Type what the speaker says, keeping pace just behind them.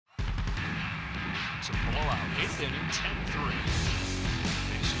It's a blowout. 8th inning, 10-3.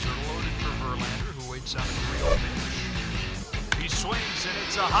 Bases are loaded for Verlander, who waits on a 3-0 pitch. He swings, and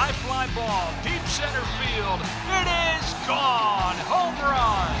it's a high fly ball. Deep center field. It is gone. Home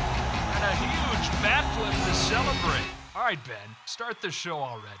run. And a huge bat flip to celebrate. All right, Ben, start the show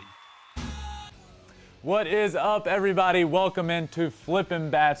already. What is up, everybody? Welcome into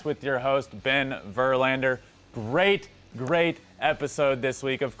Flippin' Bats with your host, Ben Verlander. Great episode this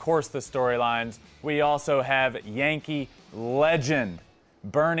week. Of course, the storylines. We also have Yankee legend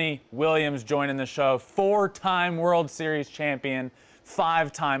Bernie Williams joining the show. 4-time World Series champion,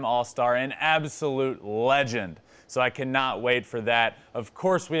 5-time All-Star, an absolute legend. So I cannot wait for that. Of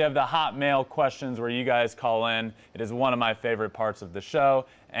course, we have the hot mail questions where you guys call in. It is one of my favorite parts of the show,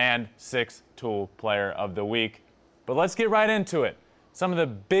 and 6-tool player of the week. But let's get right into it. Some of the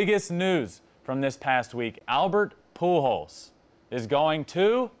biggest news from this past week. Albert Pujols is going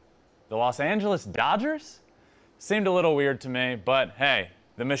to the Los Angeles Dodgers? Seemed a little weird to me, but hey,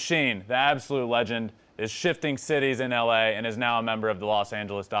 the machine, the absolute legend, is shifting cities in LA and is now a member of the Los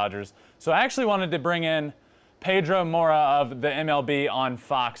Angeles Dodgers. So I actually wanted to bring in Pedro Mora of the MLB on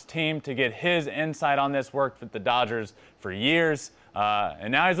Fox team to get his insight on this. Worked with the Dodgers for years,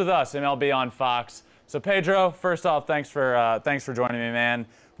 and now he's with us, MLB on Fox. So Pedro, first off, thanks for joining me, man.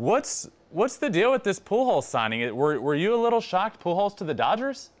 What's the deal with this Pujols signing? Were you a little shocked, Pujols to the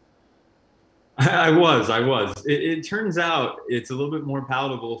Dodgers? I was. It turns out it's a little bit more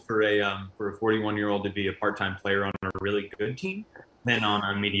palatable for a 41-year-old to be a part-time player on a really good team than on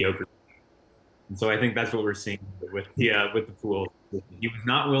a mediocre team. And so I think that's what we're seeing with the Pujols. He was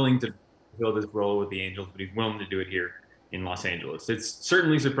not willing to fill this role with the Angels, but he's willing to do it here in Los Angeles. It's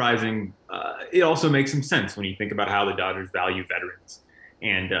certainly surprising. It also makes some sense when you think about how the Dodgers value veterans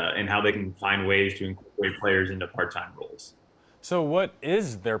and how they can find ways to incorporate players into part-time roles. So what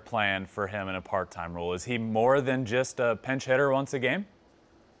is their plan for him in a part-time role? Is he more than just a pinch hitter once a game?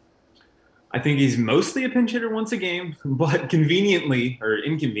 I think he's mostly a pinch hitter once a game, but conveniently or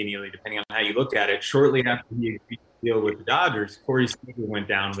inconveniently, depending on how you look at it, shortly after he agreed to deal with the Dodgers, Corey Seager went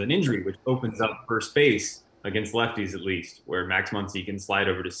down with an injury, which opens up first base against lefties at least, where Max Muncy can slide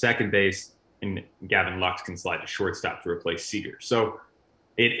over to second base and Gavin Lux can slide to shortstop to replace Seager. So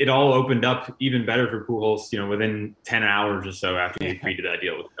it all opened up even better for Pujols, within 10 hours or so after he agreed to that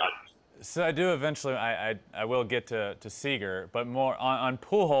deal with the Dodgers. So I do eventually, I will get to Seager, but more on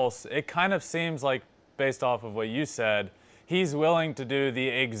Pujols, it kind of seems like, based off of what you said, he's willing to do the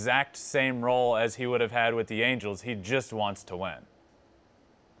exact same role as he would have had with the Angels. He just wants to win.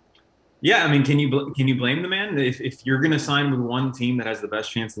 Yeah, I mean, can you blame the man? If you're going to sign with one team that has the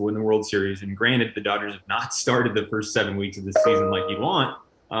best chance to win the World Series, and granted, the Dodgers have not started the first 7 weeks of the season like you'd want,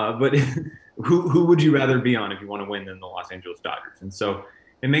 but who would you rather be on if you want to win than the Los Angeles Dodgers? And so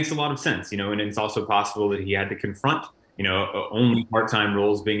it makes a lot of sense, and it's also possible that he had to confront, only part-time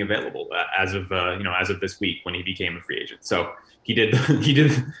roles being available as of this week when he became a free agent. So he did.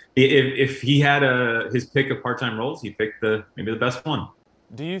 If he had his pick of part-time roles, he picked maybe the best one.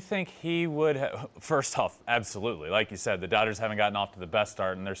 Do you think he would have, first off, absolutely. Like you said, the Dodgers haven't gotten off to the best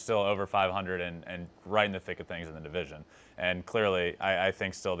start, and they're still over 500 and right in the thick of things in the division. And clearly, I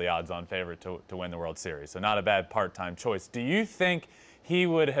think still the odds-on favorite to win the World Series. So not a bad part-time choice. Do you think he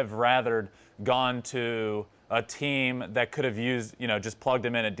would have rather gone to a team that could have used, just plugged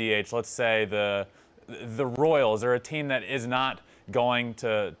him in at DH, let's say the Royals, or a team that is not going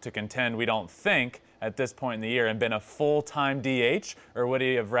to contend, we don't think, at this point in the year, and been a full-time DH, or would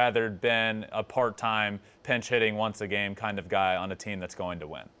he have rather been a part-time pinch hitting once a game kind of guy on a team that's going to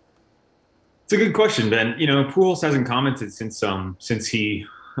win? It's a good question, Ben. Pujols hasn't commented since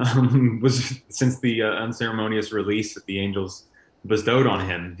the unceremonious release that the Angels bestowed on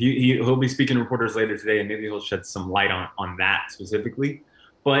him. He'll be speaking to reporters later today, and maybe he'll shed some light on that specifically.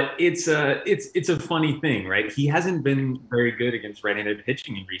 But it's a funny thing, right? He hasn't been very good against right-handed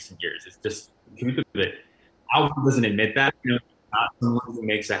pitching in recent years. It's just the truth of it. Albert doesn't admit that. Not someone who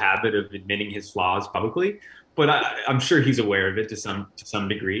makes a habit of admitting his flaws publicly, but I'm sure he's aware of it to some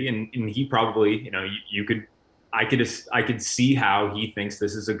degree, and he probably, I could see how he thinks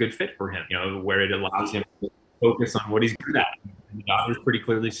this is a good fit for him. Where it allows him to focus on what he's good at. And the Dodgers pretty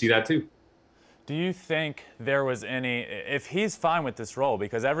clearly see that too. Do you think there was if he's fine with this role,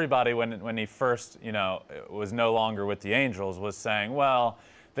 because everybody when he first, was no longer with the Angels was saying, well,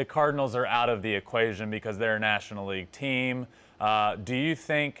 the Cardinals are out of the equation because they're a National League team. Do you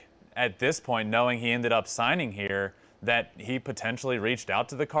think at this point, knowing he ended up signing here, that he potentially reached out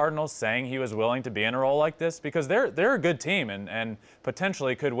to the Cardinals saying he was willing to be in a role like this? Because they're a good team and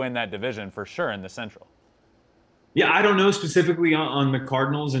potentially could win that division for sure in the Central. Yeah, I don't know specifically on the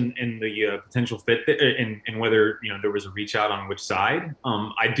Cardinals and the potential fit and whether there was a reach out on which side.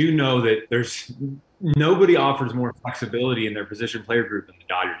 I do know that there's nobody offers more flexibility in their position player group than the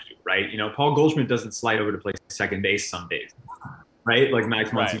Dodgers do, right? Paul Goldschmidt doesn't slide over to play second base some days, right? Like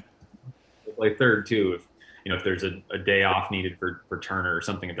Max Muncy Right. will play third too if there's a day off needed for Turner or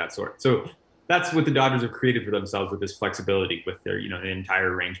something of that sort. So that's what the Dodgers have created for themselves with this flexibility with their the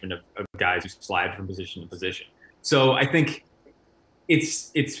entire arrangement of guys who slide from position to position. So I think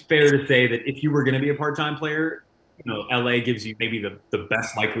it's fair to say that if you were going to be a part-time player, LA gives you maybe the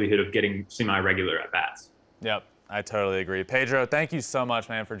best likelihood of getting semi-regular at bats. Yep, I totally agree. Pedro, thank you so much,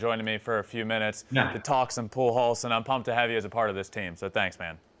 man, for joining me for a few minutes Yeah. to talk some Pujols, and I'm pumped to have you as a part of this team. So thanks,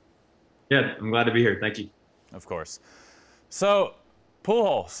 man. Yeah, I'm glad to be here. Thank you. Of course. So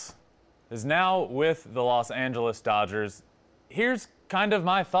Pujols is now with the Los Angeles Dodgers. Here's kind of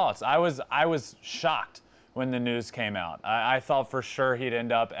my thoughts. I was shocked when the news came out. I thought for sure he'd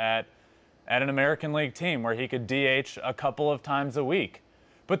end up at an American League team where he could DH a couple of times a week.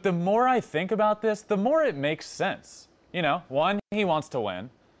 But the more I think about this, the more it makes sense. One, he wants to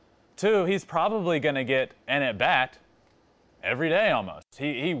win. Two, he's probably going to get an at-bat every day almost.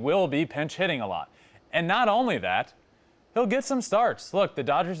 He will be pinch hitting a lot. And not only that, he'll get some starts. Look, the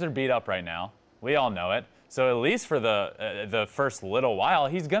Dodgers are beat up right now. We all know it. So at least for the first little while,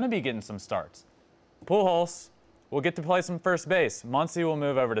 he's going to be getting some starts. Pujols will get to play some first base. Muncy will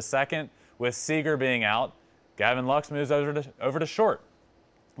move over to second. With Seager being out, Gavin Lux moves over to short,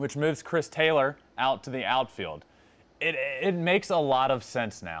 which moves Chris Taylor out to the outfield. It makes a lot of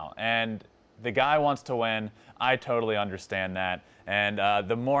sense now, and the guy wants to win. I totally understand that, and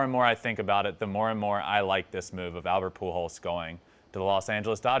the more and more I think about it, the more and more I like this move of Albert Pujols going to the Los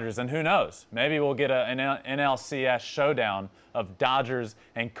Angeles Dodgers. And who knows, maybe we'll get an NLCS showdown of Dodgers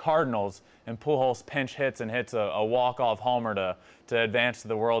and Cardinals, and Pujols pinch hits and hits a walk-off homer to advance to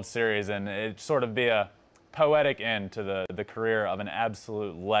the World Series, and it sort of be a poetic end to the career of an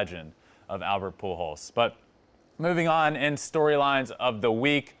absolute legend of Albert Pujols. But moving on in storylines of the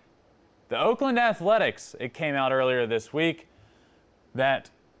week, the Oakland Athletics, it came out earlier this week that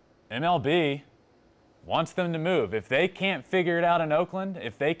MLB wants them to move. If they can't figure it out in Oakland,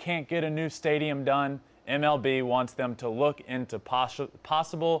 if they can't get a new stadium done, MLB wants them to look into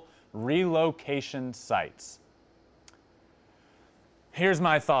possible relocation sites. Here's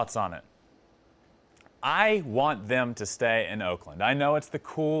my thoughts on it. I want them to stay in Oakland. I know it's the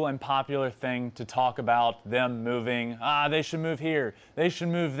cool and popular thing to talk about them moving. They should move here. They should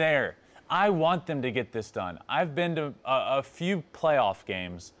move there. I want them to get this done. I've been to a few playoff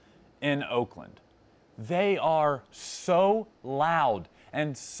games in Oakland. They are so loud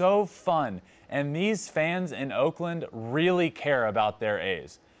and so fun, and these fans in Oakland really care about their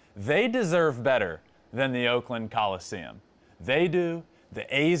A's. They deserve better than the Oakland Coliseum. They do. The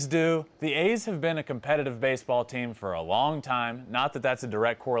A's do. The A's have been a competitive baseball team for a long time. Not that that's a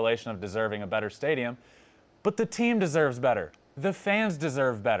direct correlation of deserving a better stadium, but the team deserves better. The fans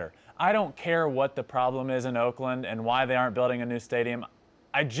deserve better. I don't care what the problem is in Oakland and why they aren't building a new stadium.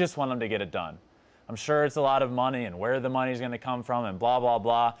 I just want them to get it done. I'm sure it's a lot of money and where the money's going to come from and blah, blah,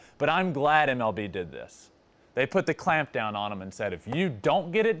 blah. But I'm glad MLB did this. They put the clamp down on them and said, if you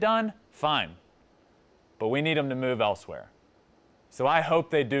don't get it done, fine. But we need them to move elsewhere. So I hope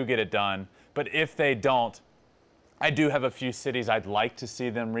they do get it done. But if they don't, I do have a few cities I'd like to see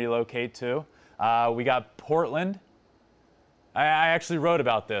them relocate to. We got Portland. I actually wrote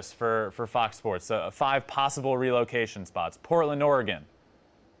about this for Fox Sports. 5 possible relocation spots. Portland, Oregon.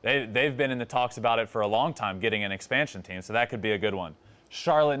 They've been in the talks about it for a long time, getting an expansion team, so that could be a good one.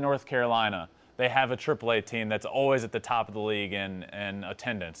 Charlotte, North Carolina. They have a AAA team that's always at the top of the league in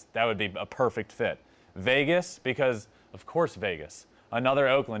attendance. That would be a perfect fit. Vegas, because, of course, Vegas. Another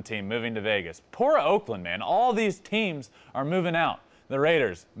Oakland team moving to Vegas. Poor Oakland, man. All these teams are moving out. The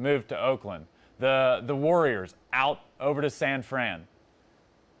Raiders moved to Oakland. The Warriors out over to San Fran.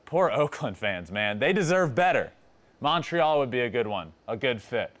 Poor Oakland fans, man. They deserve better. Montreal would be a good one, a good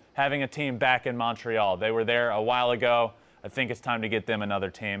fit. Having a team back in Montreal. They were there a while ago. I think it's time to get them another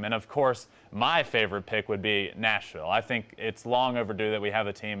team. And of course, my favorite pick would be Nashville. I think it's long overdue that we have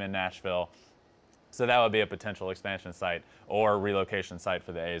a team in Nashville. So that would be a potential expansion site or relocation site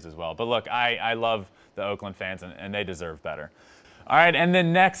for the A's as well. But look, I love the Oakland fans, and they deserve better. All right, and the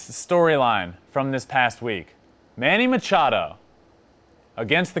next storyline from this past week. Manny Machado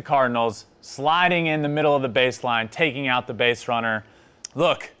against the Cardinals, sliding in the middle of the baseline, taking out the base runner.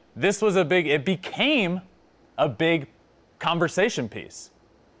 Look, it became a big conversation piece.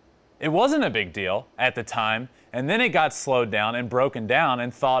 It wasn't a big deal at the time, and then it got slowed down and broken down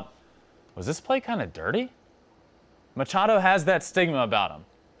and thought, was this play kind of dirty? Machado has that stigma about him.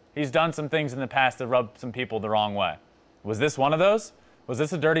 He's done some things in the past that rubbed some people the wrong way. Was this one of those? Was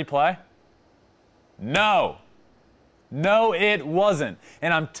this a dirty play? No. No, it wasn't.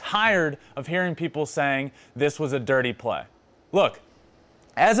 And I'm tired of hearing people saying this was a dirty play. Look,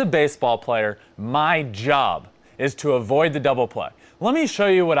 as a baseball player, my job is to avoid the double play. Let me show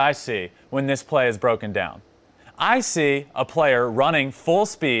you what I see when this play is broken down. I see a player running full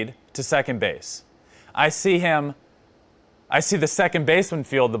speed to second base. I see the second baseman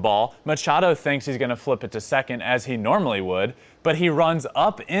field the ball. Machado thinks he's going to flip it to second as he normally would, but he runs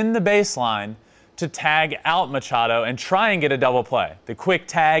up in the baseline to tag out Machado and try and get a double play. The quick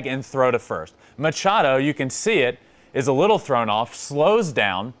tag and throw to first. Machado, you can see it, is a little thrown off, slows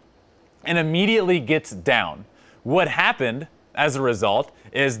down, and immediately gets down. What happened as a result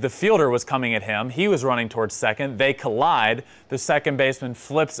is the fielder was coming at him. He was running towards second. They collide. The second baseman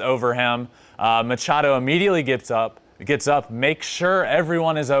flips over him. Machado immediately gets up, makes sure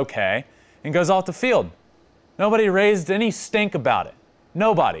everyone is okay, and goes off the field. Nobody raised any stink about it.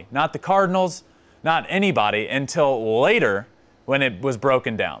 Nobody. Not the Cardinals, not anybody, until later when it was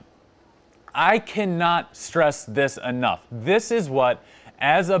broken down. I cannot stress this enough. This is what,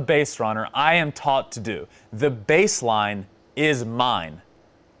 as a base runner, I am taught to do. The baseline is mine.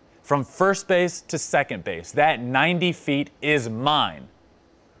 From first base to second base, that 90 feet is mine.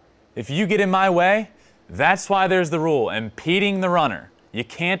 If you get in my way, that's why there's the rule, impeding the runner. You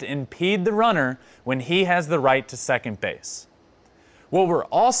can't impede the runner when he has the right to second base. What we're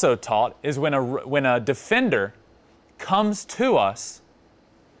also taught is when a defender comes to us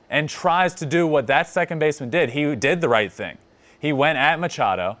and tries to do what that second baseman did, he did the right thing. He went at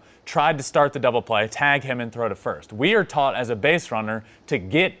Machado, tried to start the double play, tag him, and throw to first. We are taught as a base runner to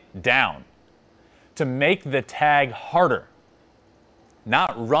get down, to make the tag harder,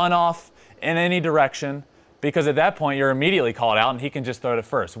 not run off in any direction, because at that point you're immediately called out and he can just throw to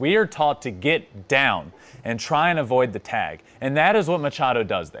first. We are taught to get down and try and avoid the tag. And that is what Machado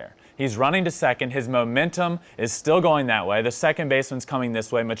does there. He's running to second. His momentum is still going that way. The second baseman's coming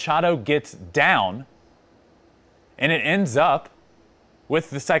this way. Machado gets down, and it ends up with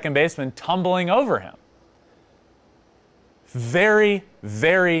the second baseman tumbling over him. Very,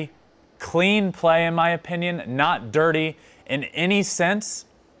 very clean play, in my opinion. Not dirty in any sense.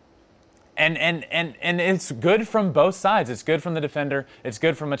 And it's good from both sides. It's good from the defender. It's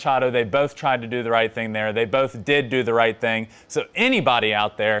good from Machado. They both tried to do the right thing there. They both did do the right thing. So anybody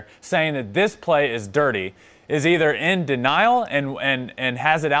out there saying that this play is dirty is either in denial and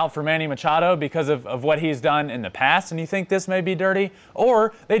has it out for Manny Machado because of what he's done in the past and you think this may be dirty,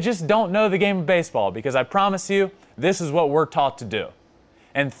 or they just don't know the game of baseball, because I promise you, this is what we're taught to do.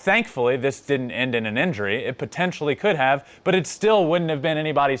 And thankfully, this didn't end in an injury. It potentially could have, but it still wouldn't have been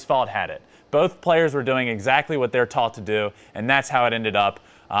anybody's fault had it. Both players were doing exactly what they're taught to do, and that's how it ended up.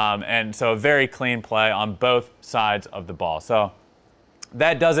 And so a very clean play on both sides of the ball. So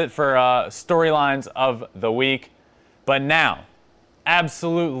that does it for storylines of the week. But now,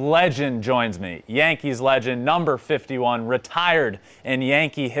 absolute legend joins me. Yankees legend, number 51, retired in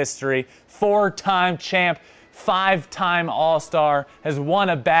Yankee history, 4-time champ, 5-time All-Star, has won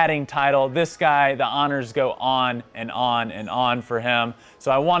a batting title. This guy, the honors go on and on and on for him. So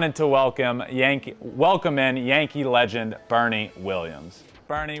I wanted to welcome in Yankee legend Bernie Williams.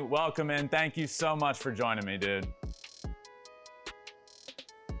 Bernie, welcome in. Thank you so much for joining me, dude.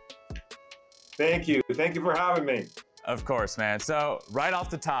 Thank you. Thank you for having me. Of course, man. So right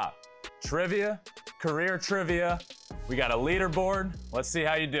off the top, trivia, career trivia. We got a leaderboard. Let's see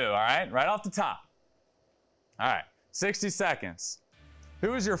how you do, all right? Right off the top. All right, 60 seconds.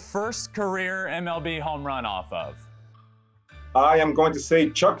 Who was your first career MLB home run off of? I am going to say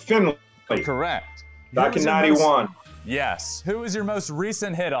Chuck Finley. Correct. Back in 91. Yes. Who was your most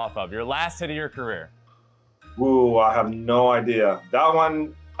recent hit off of? Your last hit of your career? Ooh, I have no idea. That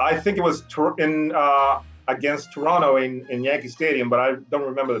one, I think it was against Toronto in Yankee Stadium, but I don't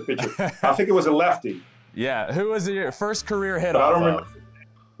remember the pitcher. I think it was a lefty. Yeah. Who was your first career hit but off I don't of? remember.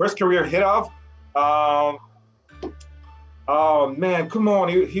 First career hit off? Oh, man, come on.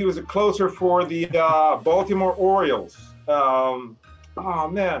 He was a closer for the Baltimore Orioles. Oh,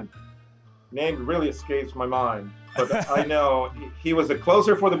 man. Name really escapes my mind. But I know he was a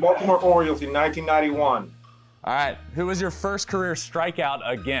closer for the Baltimore Orioles in 1991. All right. Who was your first career strikeout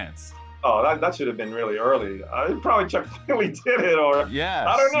against? Oh, that should have been really early. Probably Chuck Finley did it, or yes.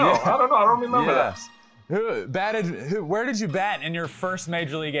 I don't know. Yeah. I don't remember yes. Where did you bat in your first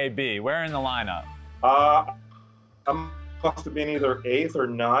Major League AB? Where in the lineup? that. I must have been either 8th or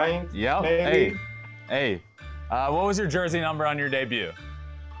 9th. Yep. Maybe. Hey. What was your jersey number on your debut?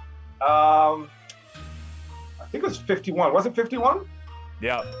 I think it was 51. Was it 51?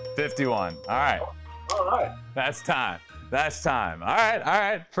 Yep, 51. All right. All right. That's time. That's time. All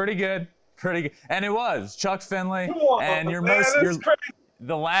right. Pretty good. And it was Chuck Finley. Come on, And man, that's crazy.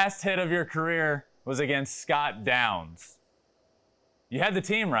 the last hit of your career was against Scott Downs. You had the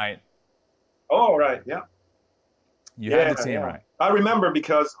team right. Oh, right. Yeah. You had the team right. I remember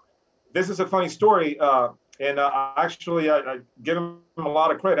because this is a funny story. And actually, I give him a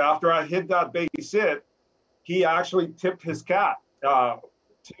lot of credit. After I hit that base hit, he actually tipped his cap to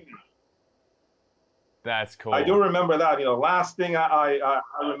me. That's cool. I do remember that. Last thing I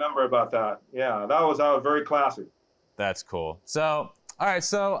remember about that. Yeah, that was very classic. That's cool. So, all right.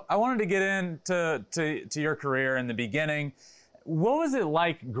 So I wanted to get into your career in the beginning. What was it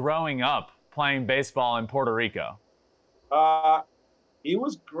like growing up playing baseball in Puerto Rico? It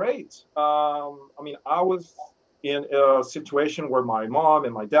was great. I was in a situation where my mom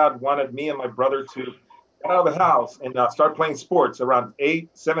and my dad wanted me and my brother to get out of the house and start playing sports around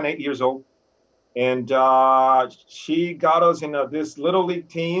 7, 8 years old. And she got us in this little league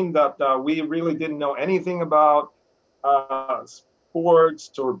team that we really didn't know anything about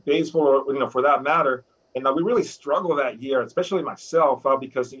sports or baseball, or for that matter. And we really struggled that year, especially myself,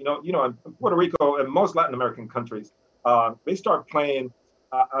 because in Puerto Rico and most Latin American countries, they start playing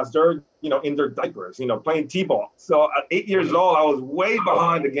as they're in their diapers, playing t-ball. So at 8 years old, I was way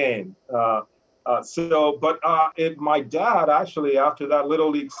behind the game. My dad actually, after that little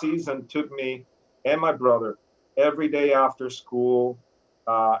league season, took me and my brother every day after school,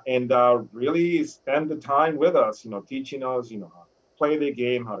 and really spend the time with us, teaching us, how to play the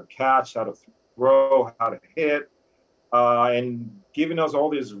game, how to catch, how to throw, how to hit, and giving us all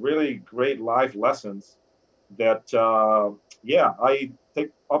these really great life lessons that, I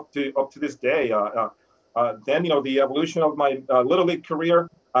take up to this day. Then, the evolution of my little league career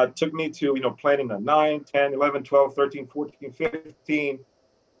took me to, playing in the 9, 10, 11, 12, 13, 14, 15.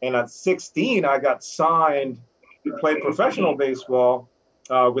 And at 16, I got signed to play professional baseball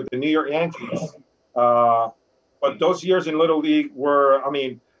with the New York Yankees. But those years in Little League were,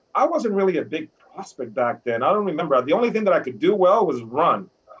 I wasn't really a big prospect back then. I don't remember. The only thing that I could do well was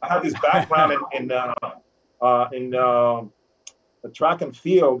run. I had this background in track and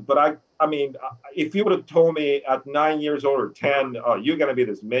field, but if you would have told me at 9 years old or 10, you're going to be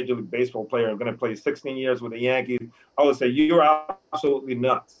this Major League Baseball player, I'm going to play 16 years with the Yankees, I would say you're absolutely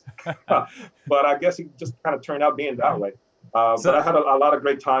nuts. But I guess it just kind of turned out being that way. But I had a lot of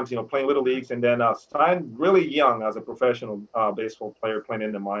great times, playing little leagues, and then signed really young as a professional baseball player playing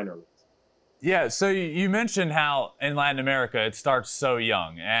in the minor leagues. Yeah, so you mentioned how in Latin America it starts so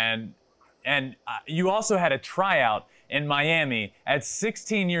young, and you also had a tryout in Miami at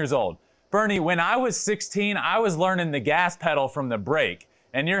 16 years old. Bernie, when I was 16, I was learning the gas pedal from the brake,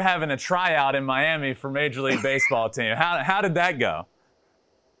 and you're having a tryout in Miami for Major League Baseball team. How did that go?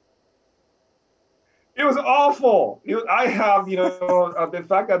 It was awful. The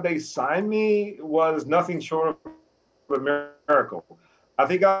fact that they signed me was nothing short of a miracle. I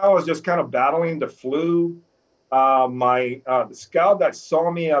think I was just kind of battling the flu. The scout that saw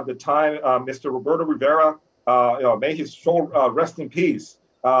me at the time, Mr. Roberto Rivera, may his soul rest in peace.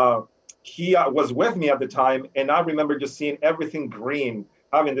 He was with me at the time, and I remember just seeing everything green,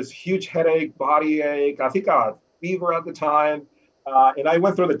 having this huge headache, body ache. I think I had fever at the time. And I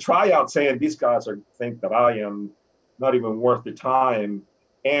went through the tryout saying, these guys think that I am not even worth the time.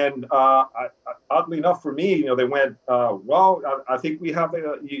 And oddly enough for me, they went, I think we have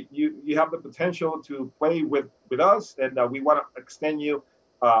you have the potential to play with us, and we want to extend you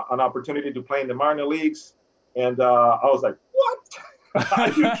an opportunity to play in the minor leagues. And I was like, what? Are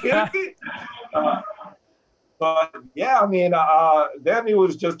you kidding me? But yeah, then it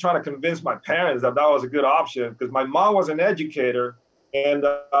was just trying to convince my parents that was a good option, because my mom was an educator, and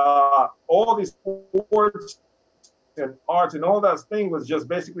all these sports and arts and all that thing was just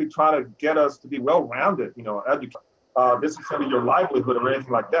basically trying to get us to be well-rounded, educated. This is going to be your livelihood or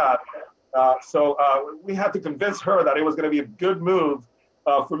anything like that. So we had to convince her that it was going to be a good move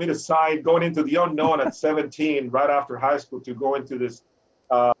for me to sign going into the unknown at 17, right after high school, to go into this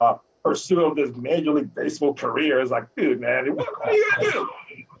pursuit of this Major League Baseball career. It's like, dude, man, what are you going to do?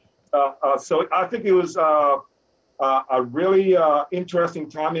 So I think it was a really interesting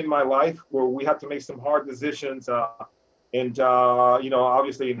time in my life where we had to make some hard decisions. Obviously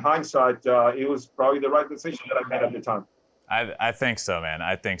in hindsight, it was probably the right decision that I made at the time. I think so, man.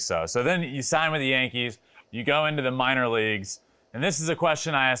 I think so. So then you sign with the Yankees, you go into the minor leagues, and this is a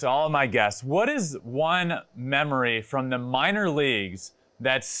question I ask all of my guests. What is one memory from the minor leagues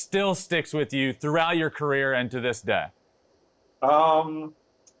that still sticks with you throughout your career and to this day? Wow.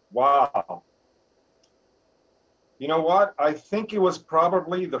 You know what? I think it was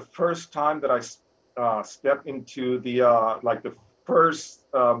probably the first time that I stepped into the like the first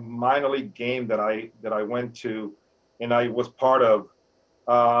minor league game that I went to, and I was part of.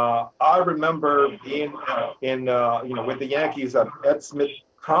 I remember being in with the Yankees at Ed Smith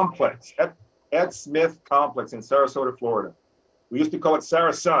Complex in Sarasota, Florida. We used to call it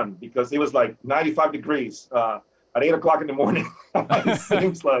Sarah Sun because it was like 95 degrees at 8 o'clock in the morning. It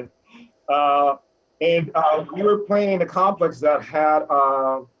seems like. Uh, and we were playing in a complex that had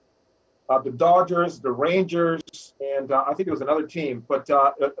the Dodgers, the Rangers, and I think it was another team. But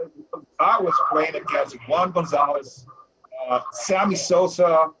I was playing against Juan Gonzalez. Sammy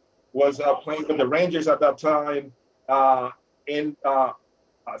Sosa was playing with the Rangers at that time. And I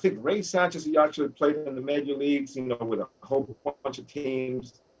think Ray Sanchez, he actually played in the major leagues, with a whole bunch of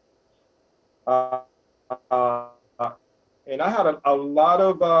teams. Uh, and I had a lot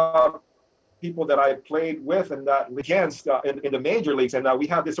of people that I played with and that against in the major leagues, and we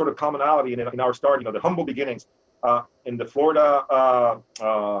had this sort of commonality in our start. The humble beginnings in the Florida,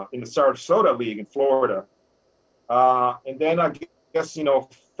 in the Sarasota League in Florida, and then I guess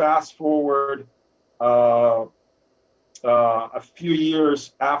fast forward a few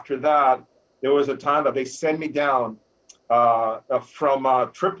years after that, there was a time that they sent me down from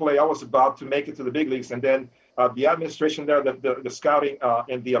AAA. I was about to make it to the big leagues, and then the administration there, the scouting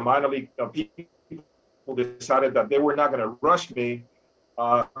and the minor league people decided that they were not going to rush me.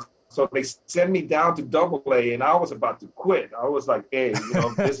 So they sent me down to AA, and I was about to quit. I was like, hey,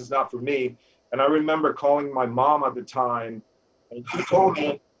 this is not for me. And I remember calling my mom at the time, and she told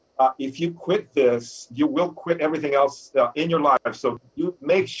me, if you quit this, you will quit everything else in your life. So you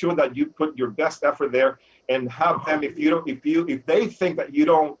make sure that you put your best effort there, and have them, if they think that you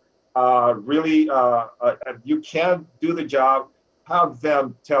don't really you can't do the job, have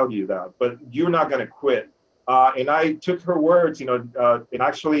them tell you that, but you're not going to quit. And I took her words, and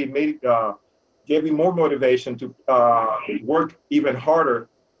actually gave me more motivation to work even harder.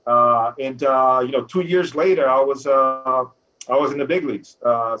 And 2 years later, I was in the big leagues.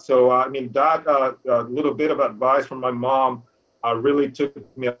 So I mean, that little bit of advice from my mom really took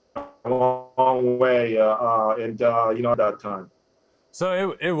me a long way, at that time.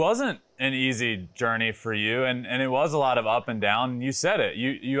 So it wasn't an easy journey for you, and it was a lot of up and down. You said it.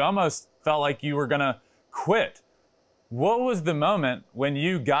 You almost felt like you were gonna quit. What was the moment when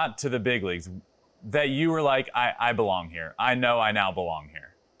you got to the big leagues that you were like, I belong here. I know I now belong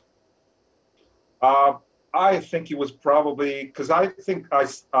here? I think it was probably because I think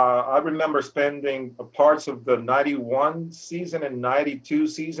I remember spending parts of the 91 season and 92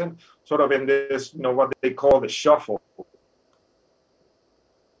 season sort of in this, what they call the shuffle.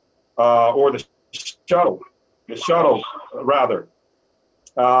 Or the shuttle rather,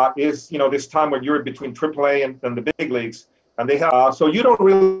 is, this time when you're between AAA and the big leagues, and they have, so you don't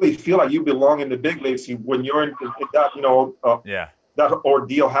really feel like you belong in the big leagues when you're in that, that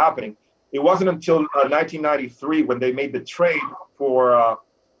ordeal happening. It wasn't until 1993 when they made the trade for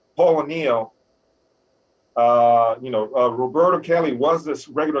Paul O'Neill. Roberto Kelly was this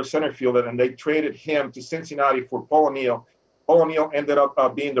regular center fielder, and they traded him to Cincinnati for Paul O'Neill. Paul O'Neill ended up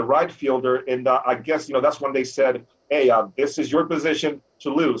being the right fielder, and I guess that's when they said, "Hey, this is your position to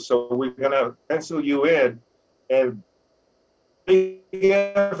lose, so we're gonna pencil you in." And big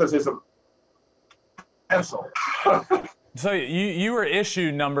emphasis of pencil. So you were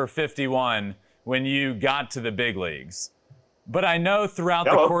issued number 51 when you got to the big leagues, but I know throughout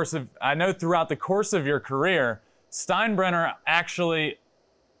the course of your career, Steinbrenner actually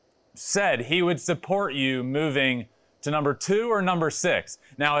said he would support you moving to number 2 or number 6.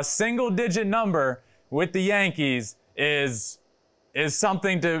 Now, a single-digit number with the Yankees is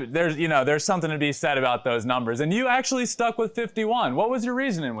something to there's something to be said about those numbers, and you actually stuck with 51. What was your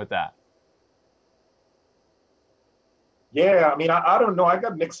reasoning with that? Yeah, I mean, I don't know. I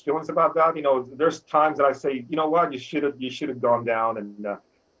got mixed feelings about that. There's times that I say, you know what, you should have gone down and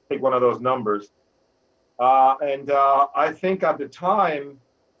take one of those numbers. And I think at the time,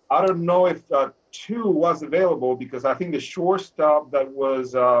 I don't know if 2 was available, because I think the shortstop that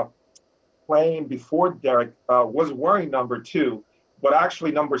was playing before Derek was wearing number 2, but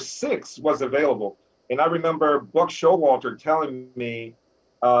actually number 6 was available. And I remember Buck Showalter telling me,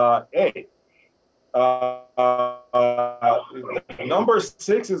 hey, number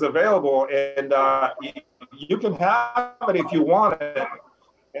 6 is available, and you can have it if you want it.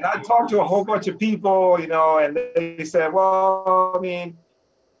 And I talked to a whole bunch of people, and they said, well, I mean,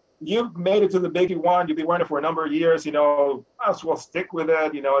 you've made it to the big one. You've been wearing it for a number of years, might as well stick with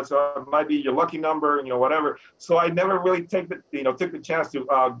it, so it might be your lucky number, whatever. So I never really took the chance to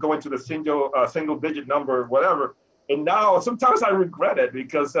go into the single digit number, whatever. And now sometimes I regret it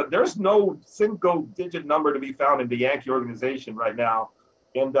because there's no single digit number to be found in the Yankee organization right now.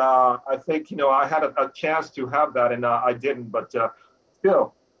 And I think, I had a chance to have that and I didn't, but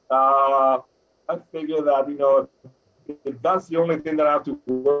still, I figure that, if that's the only thing that I have to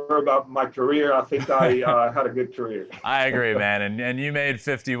worry about in my career, I think I had a good career. I agree, man. And you made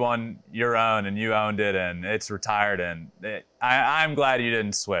 51 your own, and you owned it, and it's retired. And I'm glad you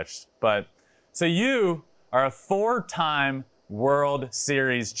didn't switch. But so you are a 4-time World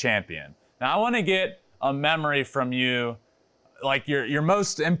Series champion. Now I want to get a memory from you, like your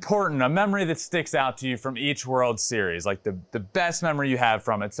most important, a memory that sticks out to you from each World Series, like the best memory you have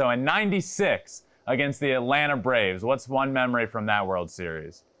from it. So in '96 against the Atlanta Braves, what's one memory from that World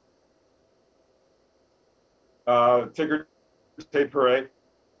Series? Ticker tape parade.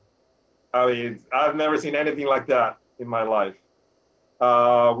 I mean, I've never seen anything like that in my life.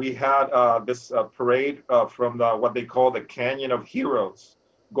 We had this parade from what they call the Canyon of Heroes,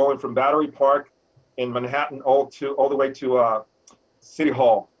 going from Battery Park in Manhattan all the way to City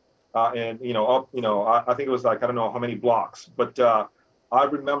Hall, and up. I think it was like, I don't know how many blocks, but I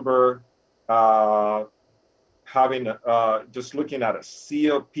remember having just looking at a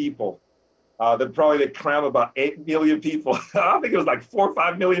sea of people. They cram about 8 million people. I think it was like 4 or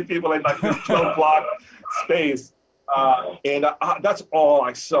 5 million people in like this 12-block space. And that's all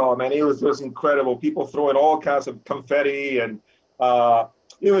I saw, man. It was just incredible. People throwing all kinds of confetti, and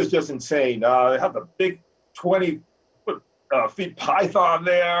it was just insane. They had the big 20-feet python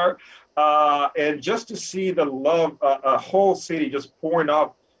there. And just to see the love, a whole city just pouring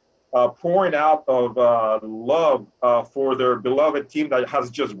out of love for their beloved team that has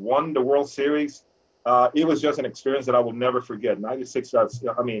just won the World Series. It was just an experience that I will never forget. '96,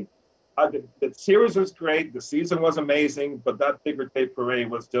 the series was great. The season was amazing, but that ticker tape parade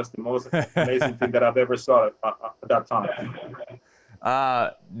was just the most amazing thing that I've ever saw at that time.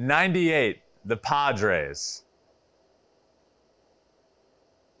 '98, the Padres.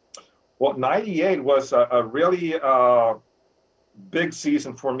 Well, '98 was a really big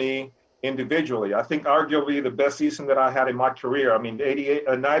season for me individually. I think arguably the best season that I had in my career. I mean,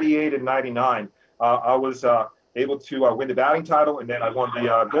 '98 and '99, I was able to win the batting title, and then I won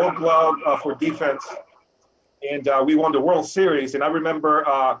the Gold Glove for defense, and we won the World Series. And I remember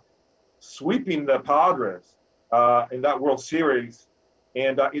sweeping the Padres in that World Series,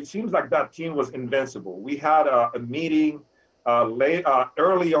 and it seems like that team was invincible. We had a meeting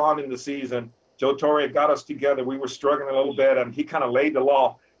early on in the season. Joe Torre got us together. We were struggling a little bit, and he kind of laid the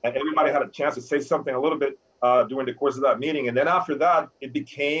law, and everybody had a chance to say something a little bit during the course of that meeting. And then after that, it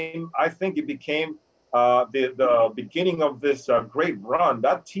became the beginning of this great run.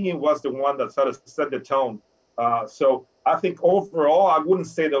 That team was the one that sort of set the tone. So I think overall, I wouldn't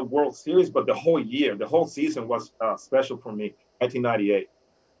say the World Series, but the whole season was special for me, 1998.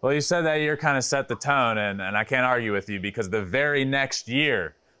 Well, you said that year kind of set the tone, and I can't argue with you, because the very next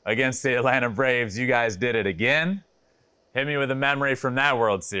year against the Atlanta Braves, you guys did it again. Hit me with a memory from that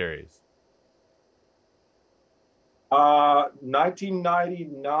World Series.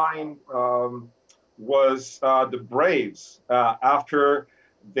 1999 was the Braves after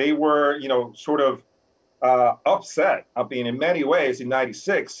they were, sort of upset. I mean, in many ways in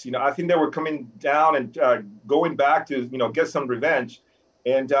 '96, I think they were coming down and going back to, get some revenge.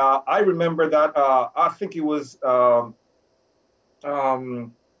 And I remember that I think it was,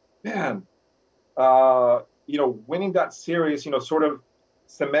 winning that series, sort of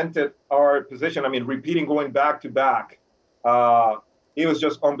cemented our position. I mean, repeating, going back to back, it was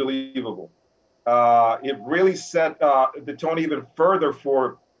just unbelievable. It really set the tone even further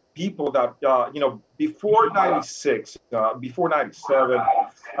for people that, before '96, before '97,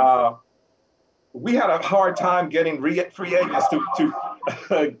 we had a hard time getting free agents to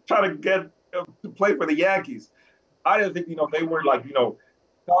try to get to play for the Yankees. I didn't think, they were like,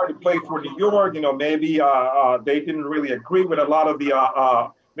 hard to play for New York. Maybe they didn't really agree with a lot of the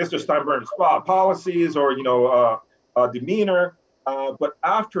Mr. Steinbrenner's policies or, demeanor. But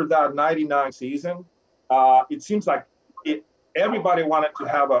after that '99 season, it seems like everybody wanted to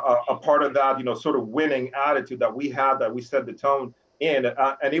have a part of that, sort of winning attitude that we had, that we set the tone in.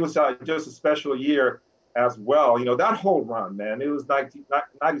 And it was just a special year as well. That whole run, man, it was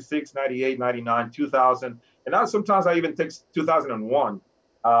 96, 98, 99, 2000. And sometimes I even take 2001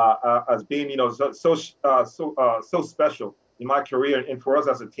 as being, so special in my career and for us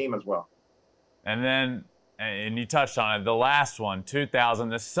as a team as well. And then, and you touched on it, the last one, 2000,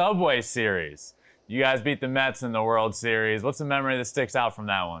 the Subway Series. You guys beat the Mets in the World Series. What's the memory that sticks out from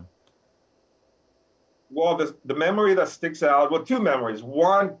that one? Well, the memory that sticks out, well, two memories.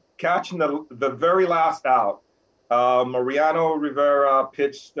 One, catching the very last out Mariano Rivera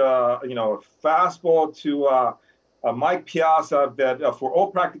pitched, a fastball to Mike Piazza that, for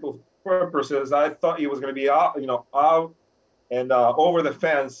all practical purposes, I thought he was going to be out, out and over the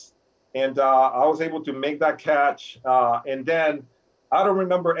fence. And I was able to make that catch. And then I don't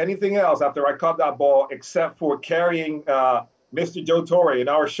remember anything else after I caught that ball except for carrying Mr. Joe Torre in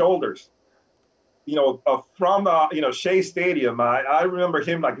our shoulders. From Shea Stadium. I remember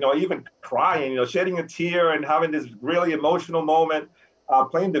him even crying, shedding a tear and having this really emotional moment,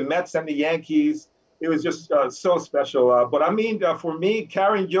 playing the Mets and the Yankees. It was just so special. But I mean, for me,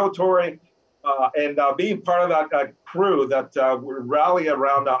 carrying Joe Torre and being part of that crew that would rally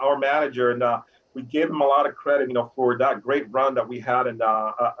around our manager, and we gave him a lot of credit, for that great run that we had. And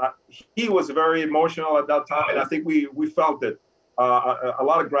he was very emotional at that time, and I think we felt it. A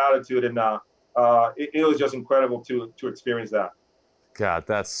lot of gratitude, and it was just incredible to experience that. God,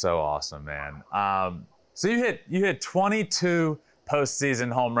 that's so awesome, man. So you hit 22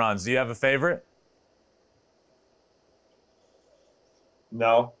 postseason home runs. Do you have a favorite?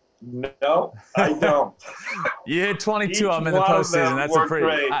 No, I don't. You hit 22 of them in the postseason. That's a pretty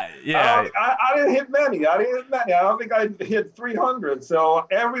great. I didn't hit many. I don't think I hit 300. So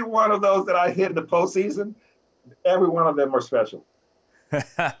every one of those that I hit in the postseason, every one of them are special.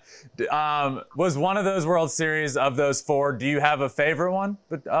 Was one of those World Series of those four? Do you have a favorite one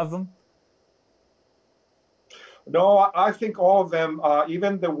of them? No, I think all of them,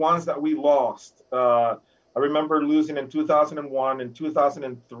 even the ones that we lost. I remember losing in 2001 and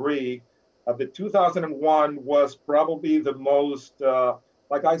 2003. The 2001 was probably the most,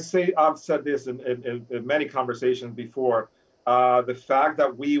 I've said this in many conversations before, the fact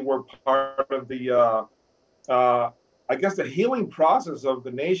that we were part of the, I guess, the healing process of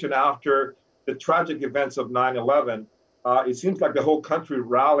the nation after the tragic events of 9/11. It seems like the whole country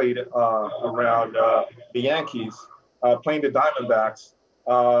rallied around the Yankees playing the Diamondbacks,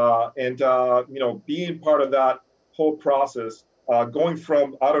 and being part of that whole process, going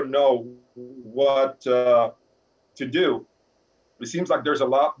from I don't know what to do. It seems like there's a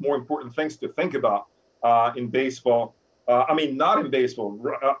lot more important things to think about in baseball. Not in baseball,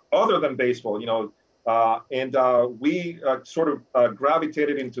 other than baseball, we sort of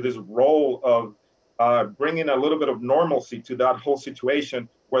gravitated into this role of bringing a little bit of normalcy to that whole situation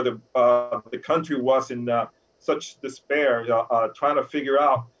where the country was in such despair, trying to figure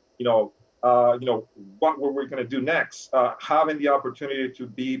out, what were we going to do next? Having the opportunity to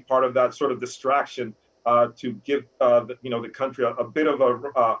be part of that sort of distraction to give the country a bit of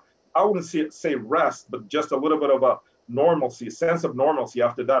I wouldn't say rest, but just a little bit of a normalcy, sense of normalcy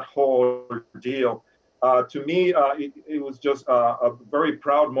after that whole deal. To me, it was just a very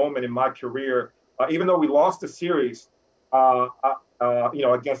proud moment in my career. Even though we lost the series,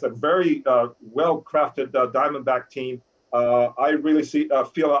 against a very well-crafted Diamondback team, I really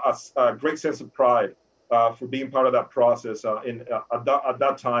feel a great sense of pride for being part of that process at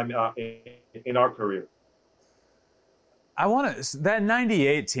that time in our career. That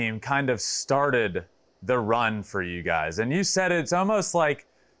 98 team kind of started the run for you guys, and you said it's almost like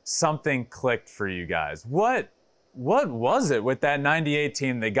something clicked for you guys. What was it with that 98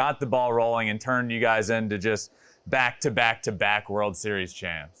 team that got the ball rolling and turned you guys into just back-to-back World Series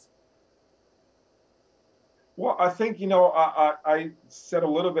champs? Well, I think, I said a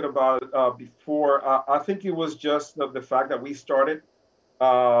little bit about it before. I think it was just the fact that we started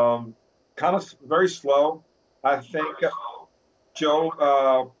kind of very slow. I think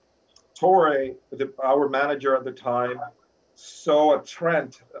Joe Torre, our manager at the time, saw a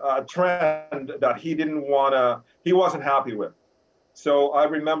trend that he wasn't happy with. So I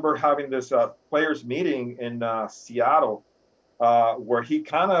remember having this players meeting in Seattle where he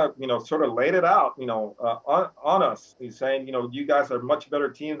kind of, sort of laid it out, on us. He's saying, you guys are a much better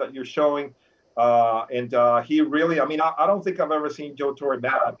team that you're showing. And he really, I don't think I've ever seen Joe Torre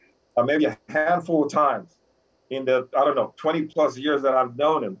mad, maybe a handful of times in the, 20 plus years that I've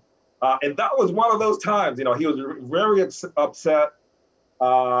known him. And that was one of those times, he was very upset.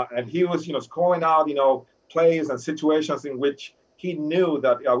 And he was, calling out, plays and situations in which he knew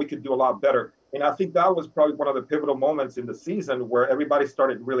that we could do a lot better. And I think that was probably one of the pivotal moments in the season where everybody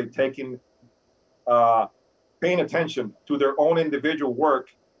started really paying attention to their own individual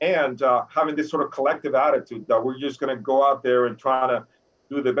work and having this sort of collective attitude that we're just going to go out there and try to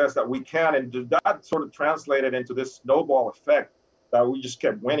do the best that we can. And that sort of translated into this snowball effect that we just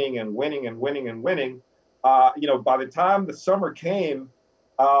kept winning and winning and winning and winning. By the time the summer came,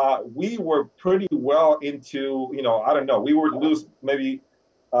 we were pretty well into, we would lose maybe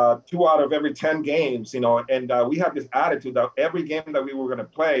 2 out of every 10 games, and we had this attitude that every game that we were going to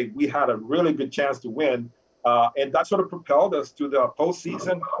play, we had a really good chance to win. And that sort of propelled us to the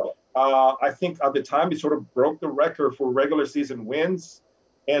postseason. I think at the time we sort of broke the record for regular season wins,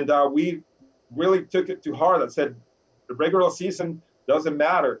 and we really took it to heart. That said, the regular season doesn't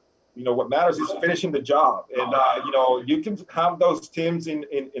matter. What matters is finishing the job. And you can have those teams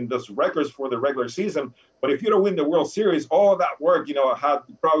in those records for the regular season, but if you don't win the World Series, all of that work,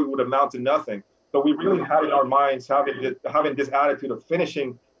 probably would amount to nothing. So we really had in our minds having this attitude of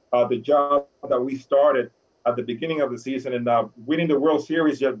finishing the job that we started at the beginning of the season, and winning the World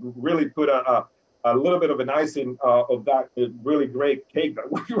Series just really put a little bit of an icing of that really great cake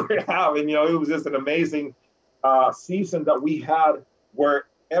that we were having. It was just an amazing season that we had, where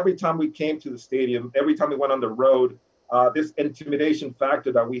every time we came to the stadium, every time we went on the road, this intimidation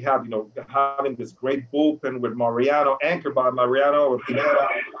factor that we have, having this great bullpen with Mariano, anchored by Mariano Pineda,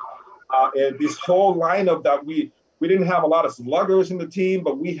 and this whole lineup that we didn't have a lot of sluggers in the team,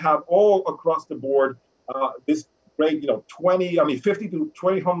 but we have all across the board this great, 50 to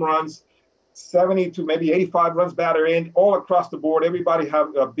 20 home runs, 70 to maybe 85 runs batted in, all across the board. Everybody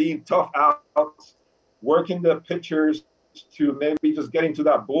have being tough outs, working the pitchers to maybe just getting to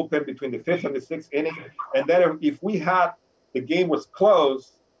that bullpen between the fifth and the sixth inning. And then if we had the game was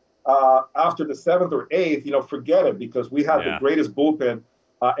closed after the seventh or eighth, forget it, because we had the greatest bullpen.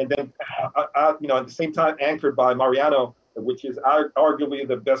 And then, at the same time, anchored by Mariano, which is arguably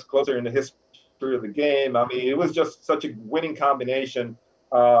the best closer in the history of the game. I mean, it was just such a winning combination,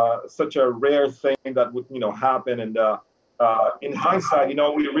 such a rare thing that would, happen. And in hindsight,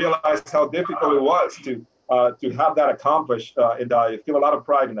 we realized how difficult it was to have that accomplished, and I feel a lot of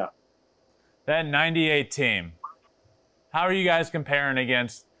pride in that. That 98 team, how are you guys comparing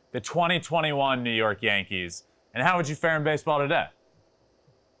against the 2021 New York Yankees, and how would you fare in baseball today?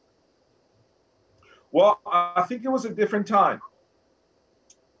 Well, I think it was a different time.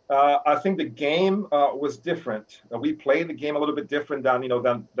 I think the game was different. We played the game a little bit different than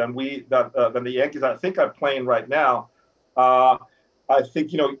the Yankees I think are playing right now. I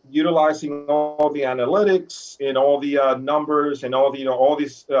think utilizing all the analytics and all the numbers and all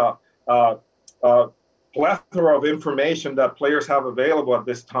these plethora of information that players have available at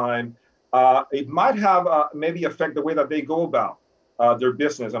this time, it might have maybe affect the way that they go about their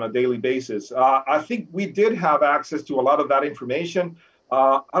business on a daily basis. I think we did have access to a lot of that information.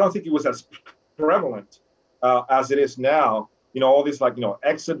 I don't think it was as prevalent as it is now. All this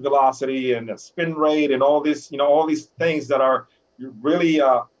exit velocity and spin rate and all this, all these things that are really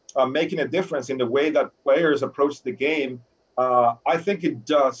making a difference in the way that players approach the game. I think it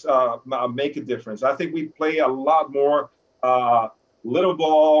does make a difference. I think we play a lot more little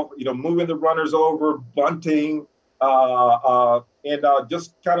ball, moving the runners over, bunting, and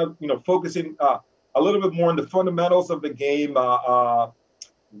just kind of, focusing a little bit more on the fundamentals of the game.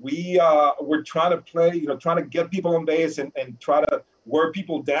 We're trying to play, trying to get people on base and try to wear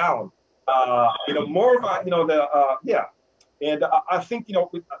people down. More about, And I think,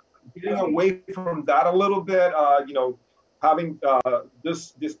 getting away from that a little bit, having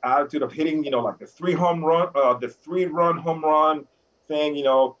this attitude of hitting, like the three run home run thing,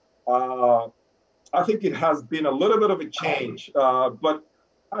 I think it has been a little bit of a change. But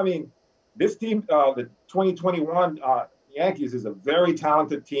I mean, this team, the 2021 Yankees, is a very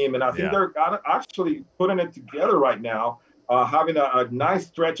talented team, and I think they're actually putting it together right now, having a nice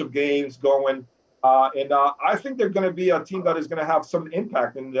stretch of games going. And I think they're going to be a team that is going to have some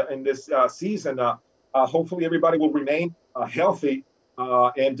impact in this season. Hopefully, everybody will remain healthy,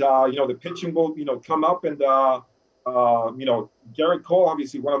 and the pitching will come up. And Garrett Cole,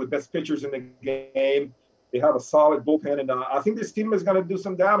 obviously one of the best pitchers in the game. They have a solid bullpen, and I think this team is going to do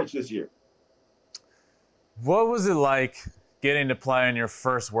some damage this year. What was it like getting to play in your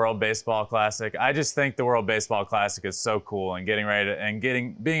first World Baseball Classic? I just think the World Baseball Classic is so cool, and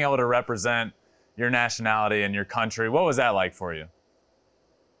being able to represent your nationality and your country. What was that like for you?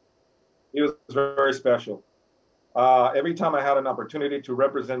 It was very special. Every time I had an opportunity to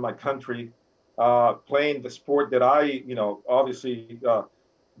represent my country, playing the sport that I, obviously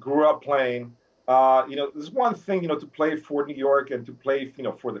grew up playing, there's one thing, to play for New York and to play,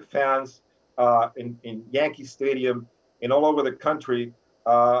 for the fans in Yankee Stadium and all over the country.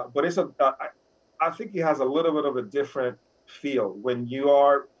 But I think it has a little bit of a different feel when you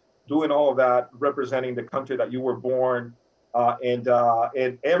are doing all of that, representing the country that you were born, and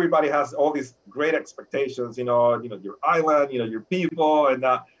everybody has all these great expectations, your island, your people, and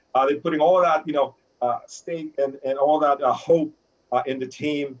they're putting all of that, stake and all that hope in the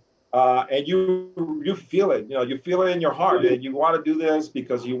team, and you feel it, you feel it in your heart, and you want to do this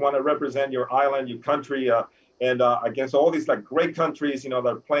because you want to represent your island, your country, and against all these great countries, that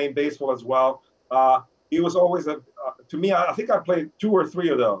are playing baseball as well. it was always to me, I think I played 2 or 3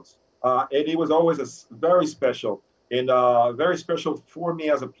 of those. And it was always very special and very special for me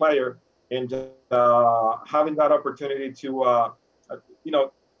as a player. And having that opportunity to, you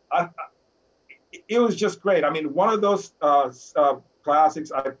know, I, it was just great. I mean, one of those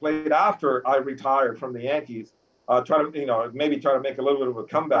classics I played after I retired from the Yankees, try to, maybe try to make a little bit of a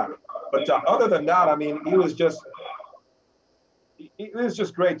comeback. But other than that, I mean, it was just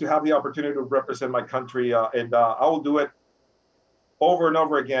great to have the opportunity to represent my country, and I will do it over and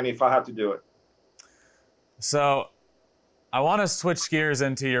over again if I have to do it. So I want to switch gears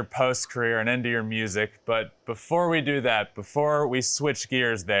into your post career and into your music, but before we do that, before we switch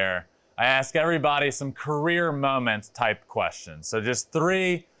gears there, I ask everybody some career moments type questions. So just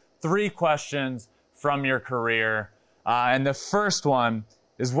three questions from your career. And the first one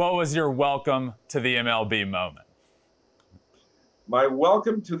is, what was your welcome to the MLB moment? My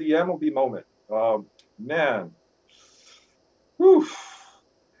welcome to the MLB moment. Man. Whew.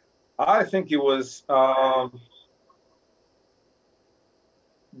 I think it was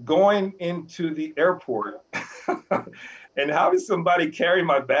going into the airport and having somebody carry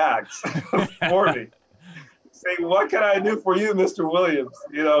my bags for me. Say, what can I do for you, Mr. Williams?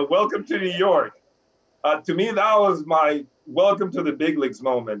 Welcome to New York. To me, that was my welcome to the big leagues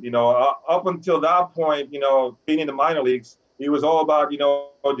moment. Up until that point, being in the minor leagues, it was all about,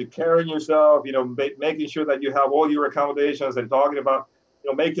 carrying yourself, making sure that you have all your accommodations and talking about,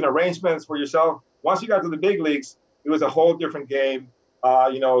 making arrangements for yourself. Once you got to the big leagues, it was a whole different game.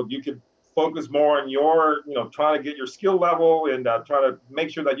 You could focus more on your, trying to get your skill level and try to make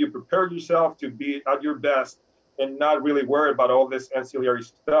sure that you prepare yourself to be at your best and not really worry about all this ancillary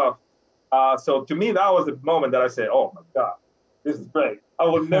stuff. So to me, that was the moment that I said, oh my God, this is great. I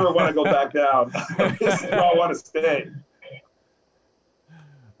will never want to go back down. This is where I want to stay.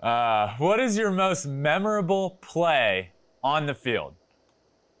 What is your most memorable play on the field?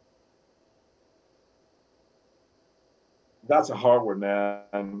 That's a hard one,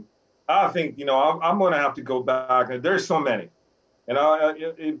 man. I think, I'm going to have to go back. There's so many. And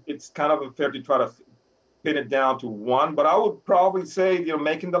it's kind of unfair to try to pin it down to one, but I would probably say,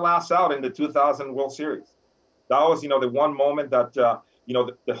 making the last out in the 2000 World Series. That was, the one moment that,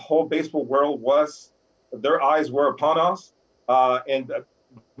 the whole baseball world their eyes were upon us. And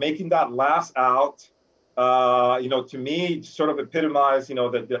making that last out, to me, sort of epitomized,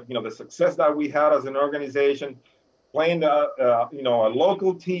 the success that we had as an organization, playing, a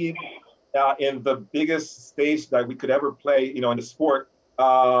local team in the biggest stage that we could ever play, in the sport,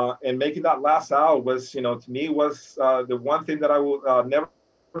 and making that last out was, to me, was the one thing that I will never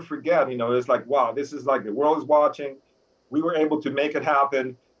forget. It's like, wow, this is like the world is watching. We were able to make it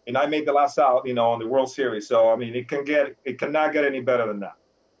happen, and I made the last out, on the World Series. So, I mean, it cannot get any better than that.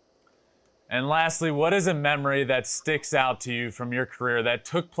 And lastly, what is a memory that sticks out to you from your career that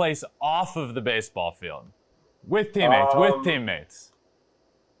took place off of the baseball field? With teammates,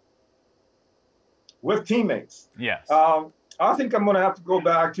 With teammates. Yes. I think I'm going to have to go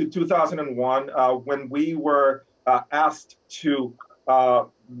back to 2001 when we were asked to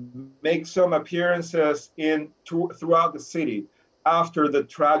make some appearances throughout the city after the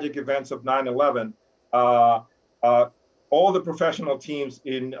tragic events of 9/11. All the professional teams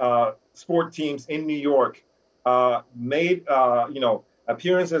in sport teams in New York made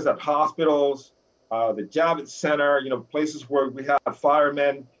appearances at hospitals, the Javits Center, places where we had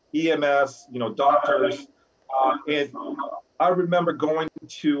firemen, EMS, doctors, and I remember going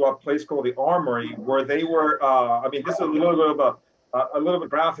to a place called the Armory where they were. This is a little bit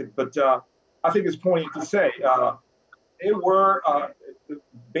graphic, but I think it's poignant to say they were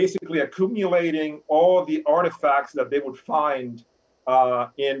basically accumulating all the artifacts that they would find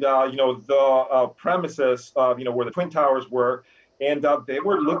in the premises, where the Twin Towers were, and they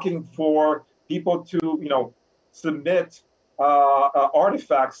were looking for people to submit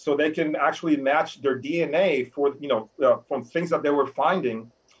artifacts so they can actually match their DNA for from things that they were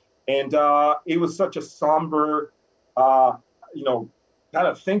finding, and it was such a somber kind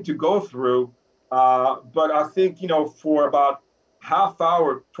of thing to go through. But I think for about half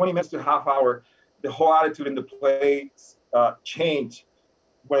hour, 20 minutes to half hour, the whole attitude in the place changed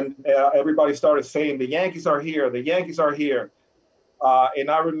when everybody started saying the Yankees are here, the Yankees are here, and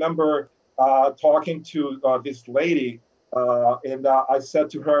I remember talking to this lady. And I said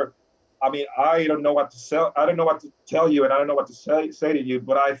to her, I don't know what to say. I don't know what to tell you, and I don't know what to say to you,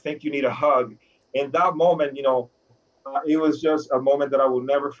 but I think you need a hug. In that moment, it was just a moment that I will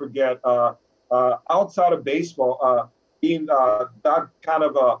never forget. Outside of baseball, being that kind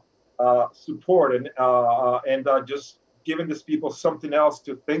of support and just giving these people something else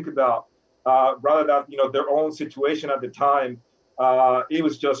to think about rather than their own situation at the time. It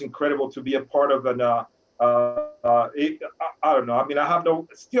was just incredible to be a part of an. I don't know. I mean,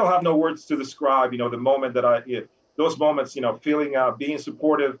 still have no words to describe. The moment that those moments. Feeling, being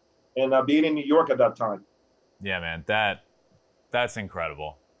supportive, and being in New York at that time. Yeah, man, that's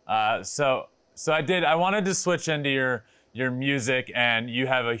incredible. So I wanted to switch into your music, and you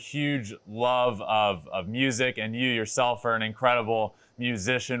have a huge love of music, and you yourself are an incredible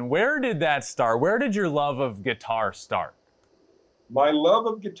musician. Where did that start? Where did your love of guitar start? My love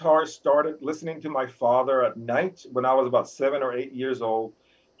of guitar started listening to my father at night when I was about 7 or 8 years old.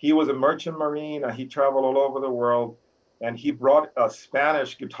 He was a merchant marine and he traveled all over the world. And he brought a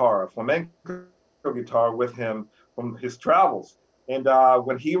Spanish guitar, a flamenco guitar with him from his travels. And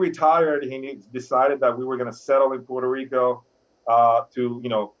when he retired, he decided that we were going to settle in Puerto Rico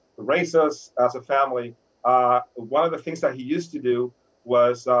to raise us as a family. One of the things that he used to do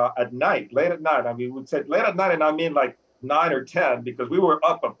was at night, late at night. I mean, we would say late at night, and I mean like 9 or 10, because we were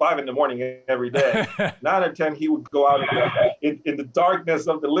up at 5 a.m. every day. 9 or 10, he would go out in the darkness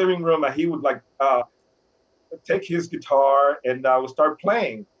of the living room, and he would take his guitar and would start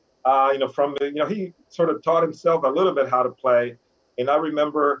playing. He sort of taught himself a little bit how to play. And I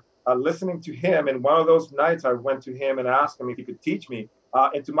remember listening to him. And one of those nights, I went to him and asked him if he could teach me.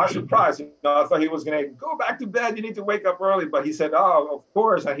 And to my surprise, I thought he was going to go back to bed. You need to wake up early. But he said, "Oh, of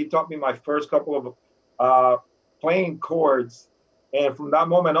course." And he taught me my first couple of playing chords. And from that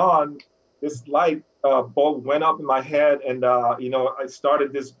moment on, this light bulb went up in my head. And, I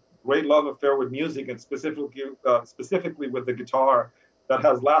started this great love affair with music, and specifically with the guitar, that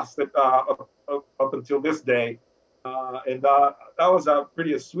has lasted up until this day. That was a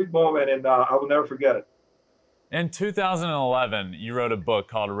pretty sweet moment, and I will never forget it. In 2011, you wrote a book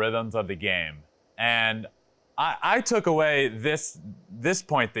called Rhythms of the Game. And I took away this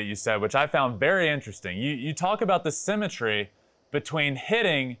point that you said, which I found very interesting. You talk about the symmetry between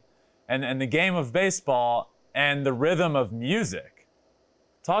hitting and the game of baseball and the rhythm of music.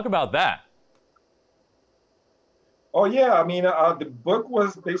 Talk about that. Oh, yeah. I mean, the book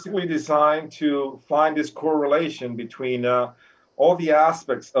was basically designed to find this correlation between all the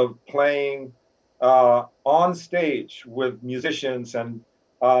aspects of playing on stage with musicians and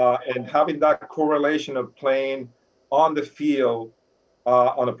having that correlation of playing on the field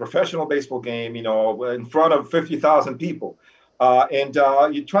on a professional baseball game, in front of 50,000 people.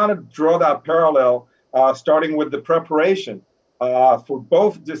 You're trying to draw that parallel, starting with the preparation for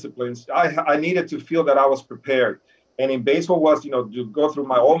both disciplines. I needed to feel that I was prepared. And in baseball was, to go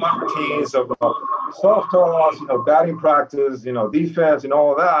through all my routines of soft toss, batting practice, defense and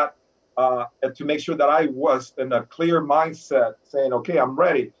all of that, and to make sure that I was in a clear mindset saying, okay, I'm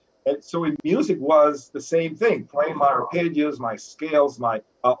ready. And so in music was the same thing, playing my arpeggios, my scales, my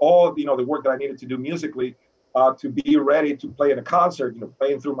all, the work that I needed to do musically to be ready to play in a concert,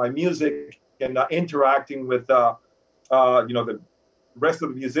 playing through my music and interacting with, the rest of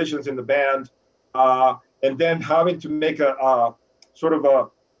the musicians in the band. And then having to make a sort of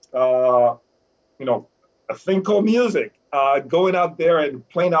a thing called music, going out there and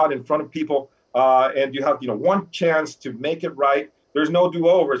playing out in front of people. And you have, one chance to make it right. There's no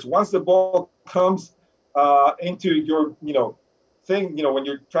do-overs. Once the ball comes into your, thing, when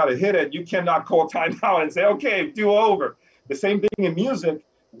you're trying to hit it, you cannot call timeout and say, okay, do over. The same thing in music.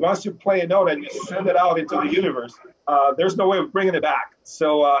 Once you play a note and you send it out into the universe, there's no way of bringing it back.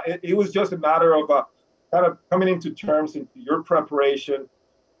 So it was just a matter of kind of coming into terms into your preparation,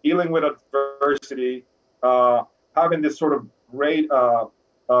 dealing with adversity, having this sort of great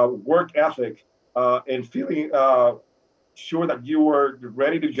work ethic, and feeling sure that you were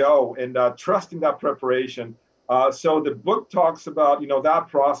ready to go, and trusting that preparation. So the book talks about that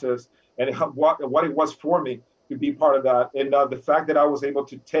process and what it was for me to be part of that, and the fact that I was able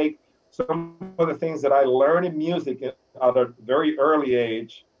to take some of the things that I learned in music at a very early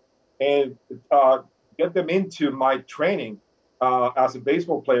age and get them into my training as a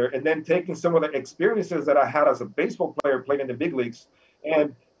baseball player, and then taking some of the experiences that I had as a baseball player playing in the big leagues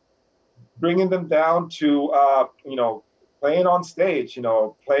and bringing them down to, playing on stage,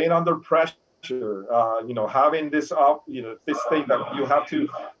 playing under pressure, having this, this thing that you have to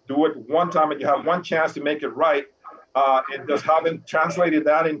do it one time and you have one chance to make it right. And just having translated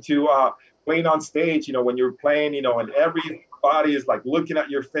that into playing on stage, when you're playing, and everybody is like looking at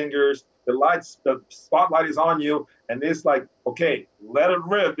your fingers, the spotlight is on you, and it's like, okay, let it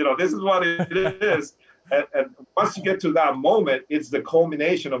rip. This is what it is. And once you get to that moment, it's the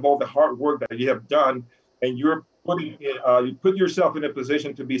culmination of all the hard work that you have done, and you put yourself in a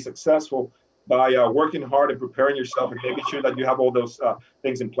position to be successful by working hard and preparing yourself and making sure that you have all those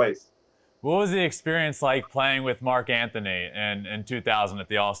things in place. What was the experience like playing with Mark Anthony in 2000 at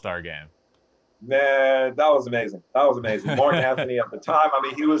the All-Star game? Man, that was amazing. That was amazing. Mark Anthony at the time, I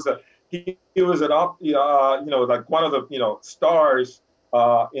mean, he was an up, like one of the stars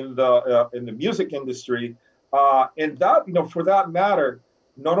in the music industry, and that for that matter,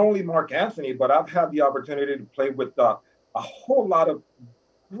 not only Mark Anthony, but I've had the opportunity to play with a whole lot of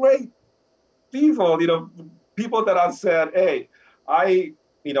great people. People that I've said, hey, I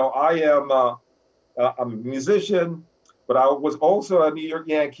am I'm a musician, but I was also a New York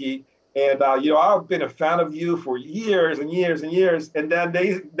Yankee. And I've been a fan of you for years and years and years. And then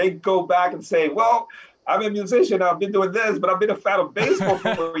they go back and say, well, I'm a musician. I've been doing this, but I've been a fan of baseball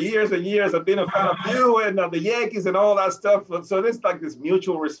for years and years. I've been a fan of you and the Yankees and all that stuff. So there's like this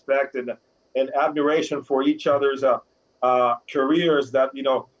mutual respect and admiration for each other's careers. That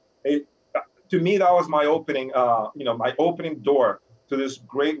to me, that was my my opening door to this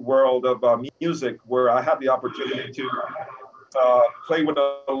great world of music, where I had the opportunity to play with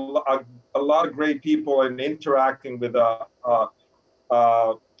a lot of great people and interacting with a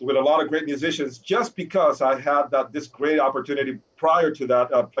lot of great musicians, just because I had this great opportunity prior to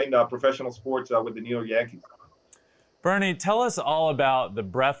that, playing professional sports with the New York Yankees. Bernie, tell us all about the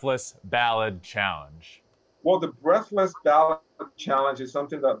Breathless Ballad Challenge. Well, the Breathless Ballad Challenge is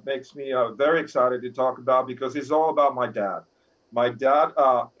something that makes me very excited to talk about, because it's all about my dad. My dad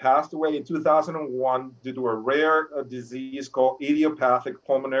passed away in 2001 due to a rare disease called idiopathic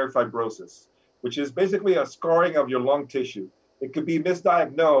pulmonary fibrosis, which is basically a scarring of your lung tissue. It could be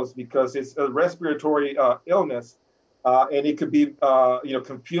misdiagnosed because it's a respiratory illness, and it could be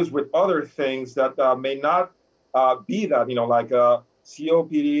confused with other things that may not be that, like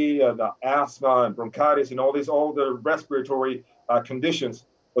COPD and asthma and bronchitis and all the respiratory conditions.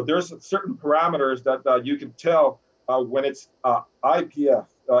 But there's certain parameters that you can tell when it's IPF,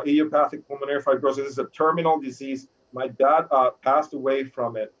 idiopathic pulmonary fibrosis. This is a terminal disease. My dad passed away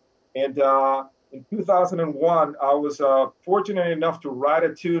from it. And in 2001, I was fortunate enough to write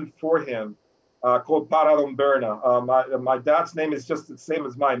a tune for him called Para Don Berna. My dad's name is just the same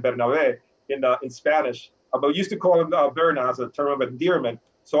as mine, Bernabé, in Spanish. But we used to call him Berna as a term of endearment.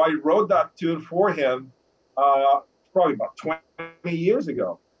 So I wrote that tune for him probably about 20 years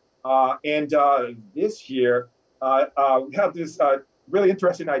ago. And this year, we had this really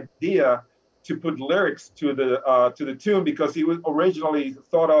interesting idea to put lyrics to the tune, because he was originally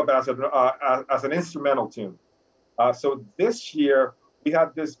thought of as an instrumental tune. So this year we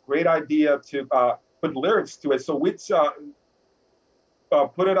had this great idea to put lyrics to it. So we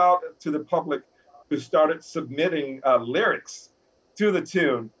put it out to the public, who started submitting lyrics to the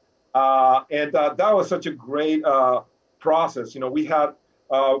tune, and that was such a great process. We had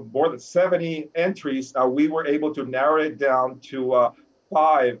more than 70 entries. We were able to narrow it down to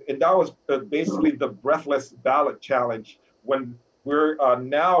 5, and that was basically the Breathless Ballad Challenge. When we are in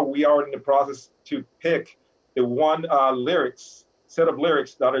the process to pick the one set of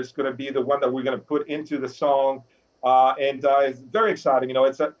lyrics that is going to be the one that we're going to put into the song, and it's very exciting.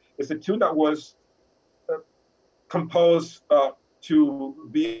 It's a tune that was composed to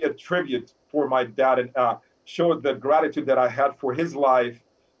be a tribute for my dad, and show the gratitude that I had for his life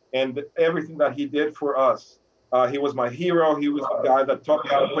and everything that he did for us. He was my hero. He was the guy that taught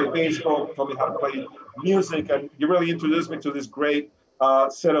me how to play baseball, taught me how to play music, and he really introduced me to this great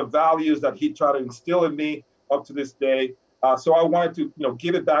set of values that he tried to instill in me up to this day. So I wanted to,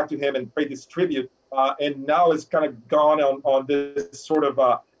 give it back to him and pay this tribute. And now it's kind of gone on this sort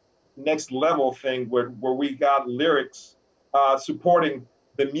of next level thing where we got lyrics supporting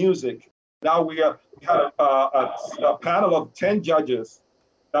the music. Now we had a panel of 10 judges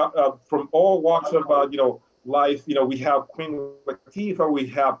from all walks of life. We have Queen Latifah, we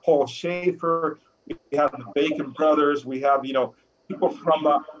have Paul Schaefer, we have the Bacon Brothers, we have people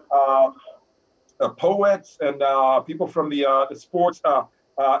from poets and people from the sports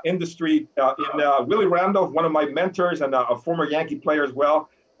industry. In Willie Randolph, one of my mentors and a former Yankee player as well.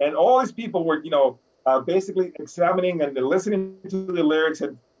 And all these people were, basically examining and listening to the lyrics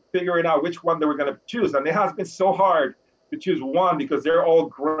and figuring out which one they were going to choose. And it has been so hard to choose one, because they're all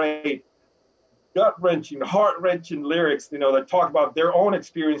great, gut-wrenching, heart-wrenching lyrics, that talk about their own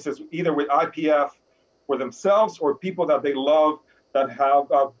experiences, either with IPF for themselves or people that they love that have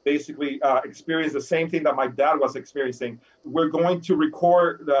basically experienced the same thing that my dad was experiencing. We're going to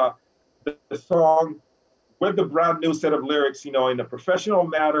record the song with the brand new set of lyrics, in a professional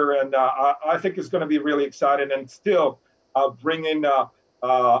manner. And I think it's going to be really exciting, and still bringing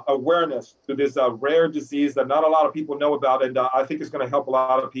awareness to this rare disease that not a lot of people know about. And I think it's going to help a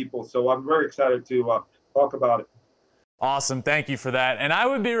lot of people. So I'm very excited to talk about it. Awesome. Thank you for that. And I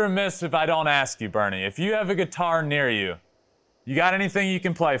would be remiss if I don't ask you, Bernie, if you have a guitar near you, you got anything you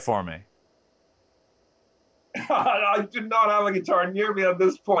can play for me? I do not have a guitar near me at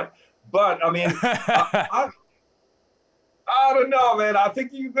this point, but I mean, I don't know, man. I think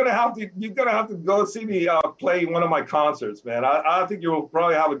you're gonna have to go see me play one of my concerts, man. I think you'll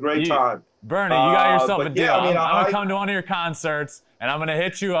probably have a great time. Bernie, you got yourself a deal. Yeah, I mean, I'm gonna come to one of your concerts, and I'm gonna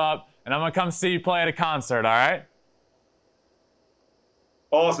hit you up, and I'm gonna come see you play at a concert. All right?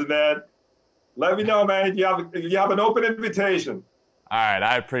 Awesome, man. Let me know, man. You have an open invitation. All right,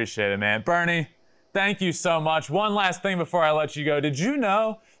 I appreciate it, man. Bernie, thank you so much. One last thing before I let you go. Did you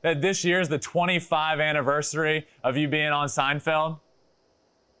know that this year is the 25th anniversary of you being on Seinfeld?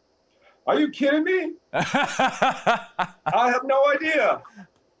 Are you kidding me? I have no idea.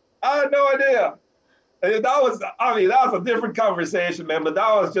 I had no idea. That was a different conversation, man. But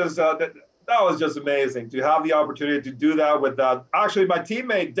that was just amazing to have the opportunity to do that with actually my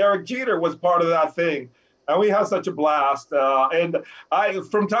teammate Derek Jeter was part of that thing. And we had such a blast. And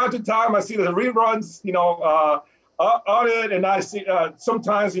from time to time, I see the reruns, on it. And I see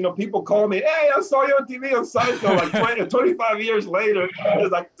sometimes, people call me, hey, I saw you on TV on Seinfeld like 25 years later.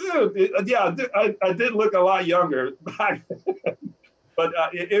 It's like, dude, I did look a lot younger back then. But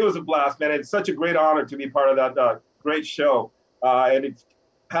it was a blast, man. It's such a great honor to be part of that great show. And it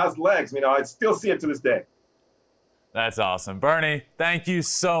has legs. I still see it to this day. That's awesome. Bernie, thank you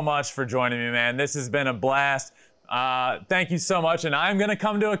so much for joining me, man. This has been a blast. Thank you so much, and I'm going to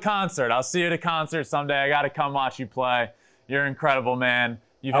come to a concert. I'll see you at a concert someday. I got to come watch you play. You're incredible, man.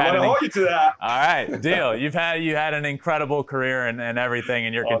 I'm going to hold you to that. All right, deal. You had an incredible career and everything,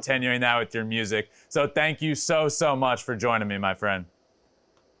 and you're continuing that with your music. So thank you so much for joining me, my friend.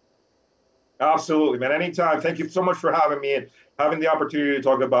 Absolutely, man. Anytime. Thank you so much for having me and having the opportunity to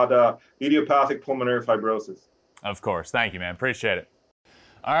talk about idiopathic pulmonary fibrosis. Of course. Thank you, man. Appreciate it.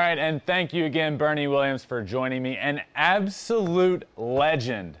 All right, and thank you again, Bernie Williams, for joining me. An absolute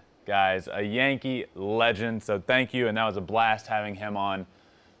legend, guys. A Yankee legend. So thank you, and that was a blast having him on.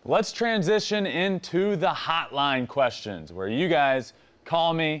 Let's transition into the hotline questions, where you guys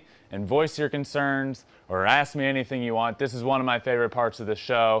call me and voice your concerns or ask me anything you want. This is one of my favorite parts of the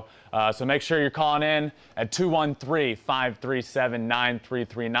show. So make sure you're calling in at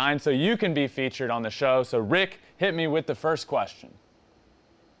 213-537-9339 so you can be featured on the show. So Rick, hit me with the first question.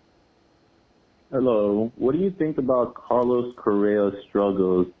 Hello. What do you think about Carlos Correa's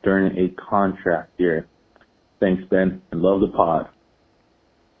struggles during a contract year? Thanks, Ben. I love the pod.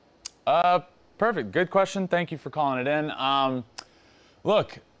 Perfect. Good question. Thank you for calling it in.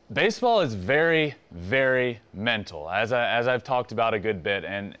 Look, baseball is very, very mental, as I've talked about a good bit,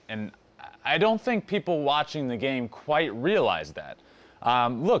 and I don't think people watching the game quite realize that.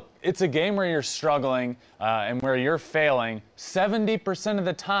 Look, it's a game where you're struggling and where you're failing 70% of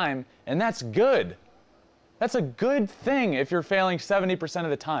the time, and that's good. That's a good thing if you're failing 70%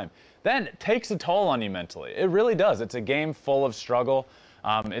 of the time. That takes a toll on you mentally. It really does. It's a game full of struggle.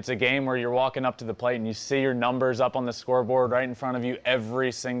 It's a game where you're walking up to the plate and you see your numbers up on the scoreboard right in front of you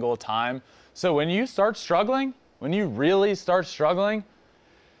every single time. So when you start struggling, when you really start struggling,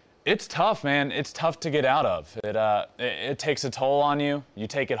 it's tough, man. It's tough to get out of. It takes a toll on you. You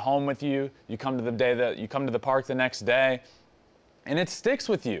take it home with you. You come to the park the next day, and it sticks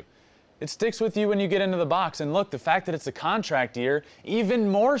with you. It sticks with you when you get into the box. And look, the fact that it's a contract year, even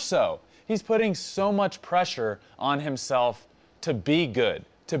more so. He's putting so much pressure on himself to be good,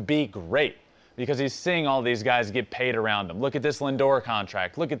 to be great, because he's seeing all these guys get paid around him. Look at this Lindor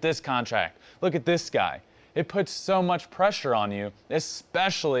contract. Look at this contract. Look at this guy. It puts so much pressure on you,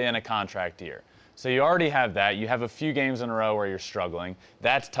 especially in a contract year. So you already have that. You have a few games in a row where you're struggling.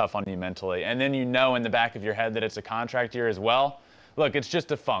 That's tough on you mentally. And then you know in the back of your head that it's a contract year as well. Look, it's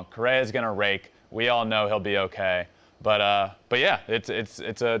just a funk. Correa's going to rake. We all know he'll be okay. But yeah,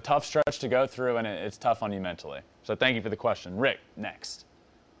 it's a tough stretch to go through, and it's tough on you mentally. So thank you for the question. Rick, next.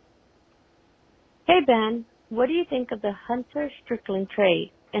 Hey, Ben. What do you think of the Hunter Strickland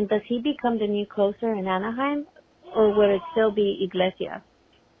trade? And does he become the new closer in Anaheim, or will it still be Iglesias?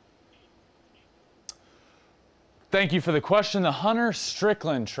 Thank you for the question. The Hunter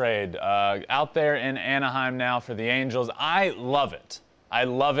Strickland trade out there in Anaheim now for the Angels. I love it. I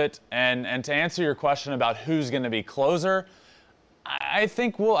love it. And to answer your question about who's going to be closer, I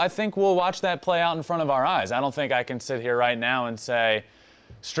think we'll watch that play out in front of our eyes. I don't think I can sit here right now and say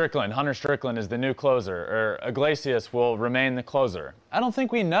Hunter Strickland is the new closer, or Iglesias will remain the closer. I don't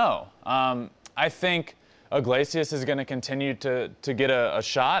think we know. I think Iglesias is going to continue to get a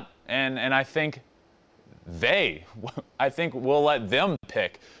shot, and I think I think we'll let them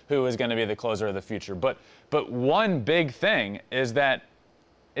pick who is going to be the closer of the future. But one big thing is that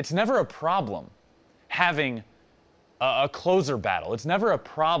it's never a problem having a closer battle. It's never a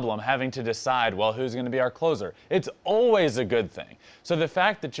problem having to decide, well, who's going to be our closer. It's always a good thing. So the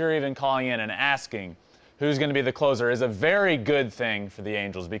fact that you're even calling in and asking who's going to be the closer is a very good thing for the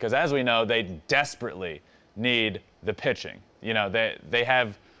Angels, because as we know, they desperately need the pitching. You know, they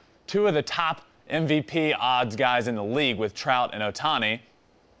have two of the top MVP odds guys in the league with Trout and Ohtani,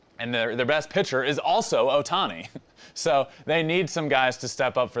 and their best pitcher is also Ohtani. So they need some guys to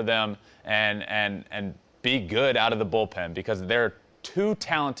step up for them and be good out of the bullpen, because they're too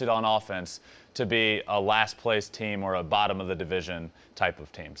talented on offense to be a last place team or a bottom of the division type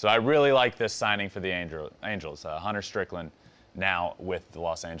of team. So I really like this signing for the Angels. Hunter Strickland now with the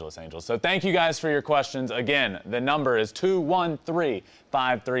Los Angeles Angels. So thank you guys for your questions. Again, the number is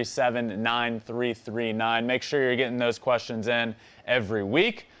 213-537-9339. Make sure you're getting those questions in every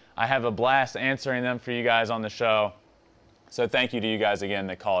week. I have a blast answering them for you guys on the show. So thank you to you guys again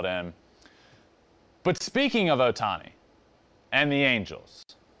that called in. But speaking of Ohtani and the Angels,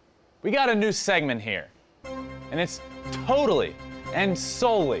 we got a new segment here. And it's totally and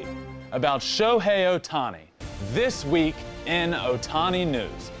solely about Shohei Ohtani. This week in Ohtani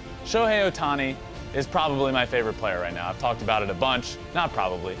news. Shohei Ohtani is probably my favorite player right now. I've talked about it a bunch. Not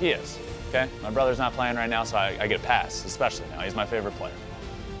probably, he is. Okay? My brother's not playing right now, so I get a pass, especially now. He's my favorite player.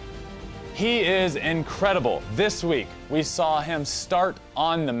 He is incredible. This week, we saw him start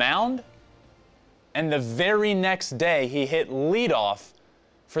on the mound, and the very next day, he hit leadoff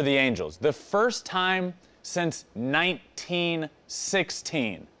for the Angels. The first time since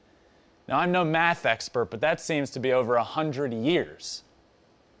 1916. Now, I'm no math expert, but that seems to be over 100 years.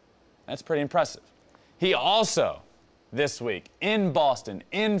 That's pretty impressive. He also, this week, in Boston,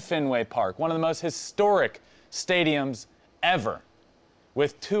 in Fenway Park, one of the most historic stadiums ever,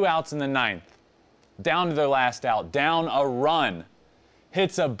 with 2 outs in the ninth, down to their last out, down a run,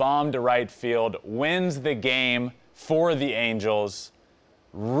 hits a bomb to right field, wins the game for the Angels.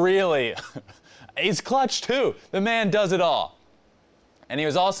 Really, he's clutch too. The man does it all. And he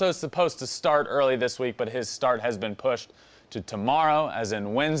was also supposed to start early this week, but his start has been pushed to tomorrow, as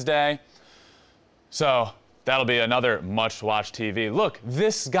in Wednesday. So that'll be another must-watch TV. Look,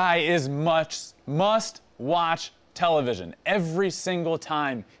 this guy is must-watch television. Every single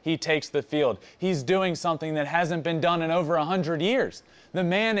time he takes the field, he's doing something that hasn't been done in over 100 years. The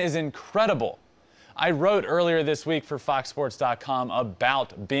man is incredible. I wrote earlier this week for FoxSports.com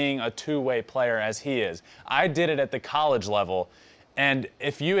about being a two-way player as he is. I did it at the college level, and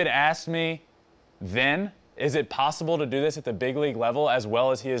if you had asked me then, is it possible to do this at the big league level as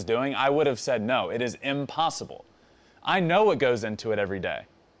well as he is doing, I would have said no, it is impossible. I know what goes into it every day.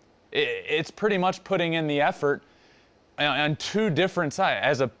 It's pretty much putting in the effort on two different sides,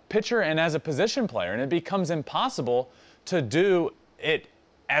 as a pitcher and as a position player, and it becomes impossible to do it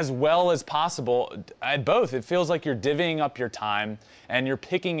as well as possible at both. It feels like you're divvying up your time and you're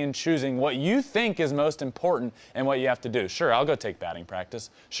picking and choosing what you think is most important and what you have to do. Sure, I'll go take batting practice.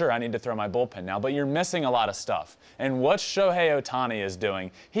 Sure, I need to throw my bullpen now, but you're missing a lot of stuff. And what Shohei Ohtani is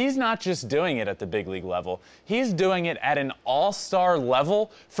doing, he's not just doing it at the big league level, he's doing it at an all-star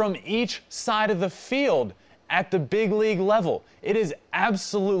level from each side of the field at the big league level. It is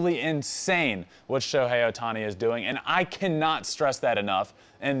absolutely insane what Shohei Ohtani is doing, and I cannot stress that enough.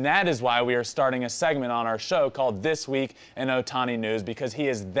 And that is why we are starting a segment on our show called This Week in Ohtani News, because he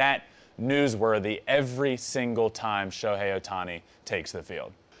is that newsworthy every single time Shohei Ohtani takes the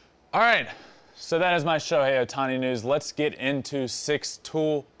field. All right, so that is my Shohei Ohtani news. Let's get into Sixth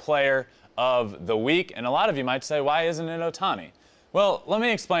Tool Player of the Week. And a lot of you might say, why isn't it Ohtani? Well, let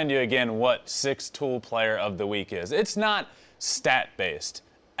me explain to you again what Sixth Tool Player of the Week is. It's not stat-based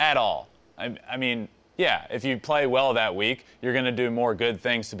at all. I mean, yeah, if you play well that week, you're going to do more good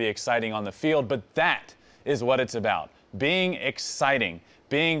things to be exciting on the field, but that is what it's about. Being exciting,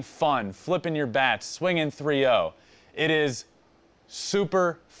 being fun, flipping your bats, swinging 3-0. It is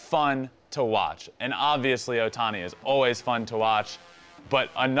super fun to watch, and obviously Ohtani is always fun to watch. But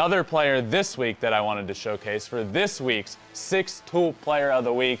another player this week that I wanted to showcase for this week's Sixth Tool Player of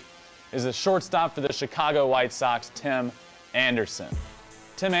the Week is a shortstop for the Chicago White Sox, Tim Anderson.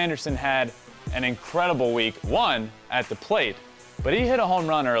 Tim Anderson had an incredible week, one at the plate, but he hit a home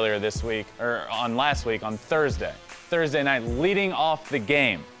run earlier this week, or on last week on Thursday night, leading off the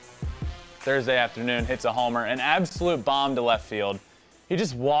game. Thursday afternoon, hits a homer, an absolute bomb to left field. He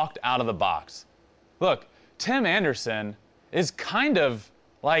just walked out of the box. Look, Tim Anderson is kind of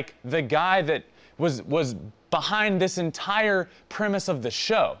like the guy that was behind this entire premise of the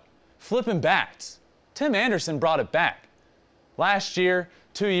show. Flipping bats. Tim Anderson brought it back. Last year,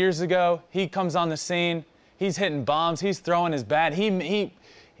 2 years ago, he comes on the scene. He's hitting bombs. He's throwing his bat.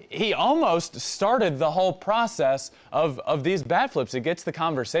 He almost started the whole process of these bat flips. It gets the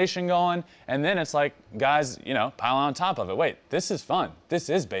conversation going, and then it's like, guys, pile on top of it. Wait, this is fun. This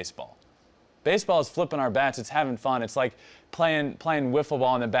is baseball. Baseball is flipping our bats. It's having fun. It's like playing wiffle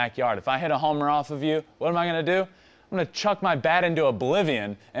ball in the backyard. If I hit a homer off of you, what am I going to do? I'm going to chuck my bat into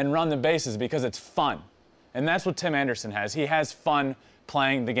oblivion and run the bases because it's fun. And that's what Tim Anderson has. He has fun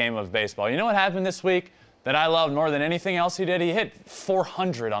playing the game of baseball. You know what happened this week that I loved more than anything else he did? He hit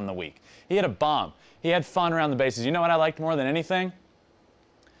 400 on the week. He hit a bomb. He had fun around the bases. You know what I liked more than anything?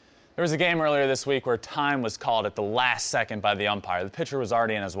 There was a game earlier this week where time was called at the last second by the umpire. The pitcher was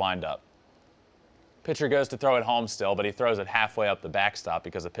already in his windup. Pitcher goes to throw it home still, but he throws it halfway up the backstop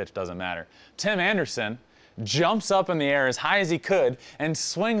because the pitch doesn't matter. Tim Anderson jumps up in the air as high as he could and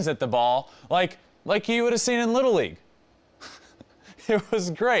swings at the ball like you would have seen in Little League. It was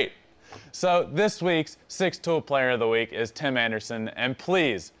great. So this week's Six-Tool Player of the Week is Tim Anderson, and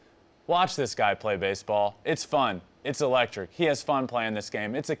please watch this guy play baseball. It's fun. It's electric. He has fun playing this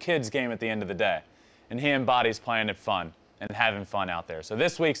game. It's a kid's game at the end of the day, and he embodies playing it fun and having fun out there. So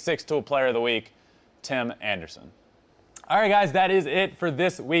this week's Six-Tool Player of the Week, Tim Anderson. All right, guys, that is it for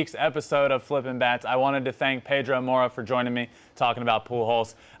this week's episode of Flippin' Bats. I wanted to thank Pedro Mora for joining me talking about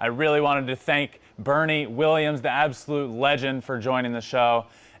Pujols. I really wanted to thank Bernie Williams, the absolute legend, for joining the show.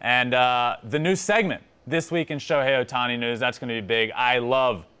 And the new segment this week in Shohei Ohtani news, that's going to be big. I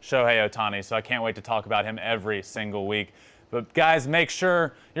love Shohei Ohtani, so I can't wait to talk about him every single week. But guys, make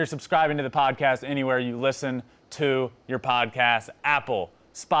sure you're subscribing to the podcast anywhere you listen to your podcast, Apple,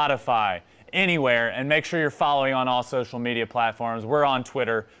 Spotify, anywhere, and make sure you're following on all social media platforms. We're on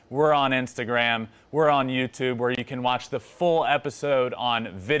Twitter, we're on Instagram, we're on YouTube, where you can watch the full episode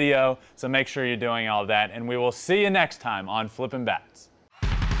on video. So make sure you're doing all that, and we will see you next time on Flippin' Bats.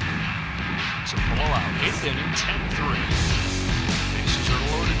 It's a blowout, 8th inning, 10-3. Bases are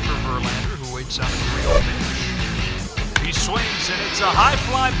loaded for Verlander, who waits on a 3-0 pitch. He swings, and it's a high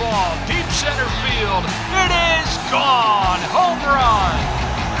fly ball, deep center field. It is gone! Home run!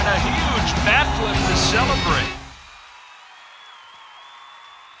 And a huge bat flip to celebrate.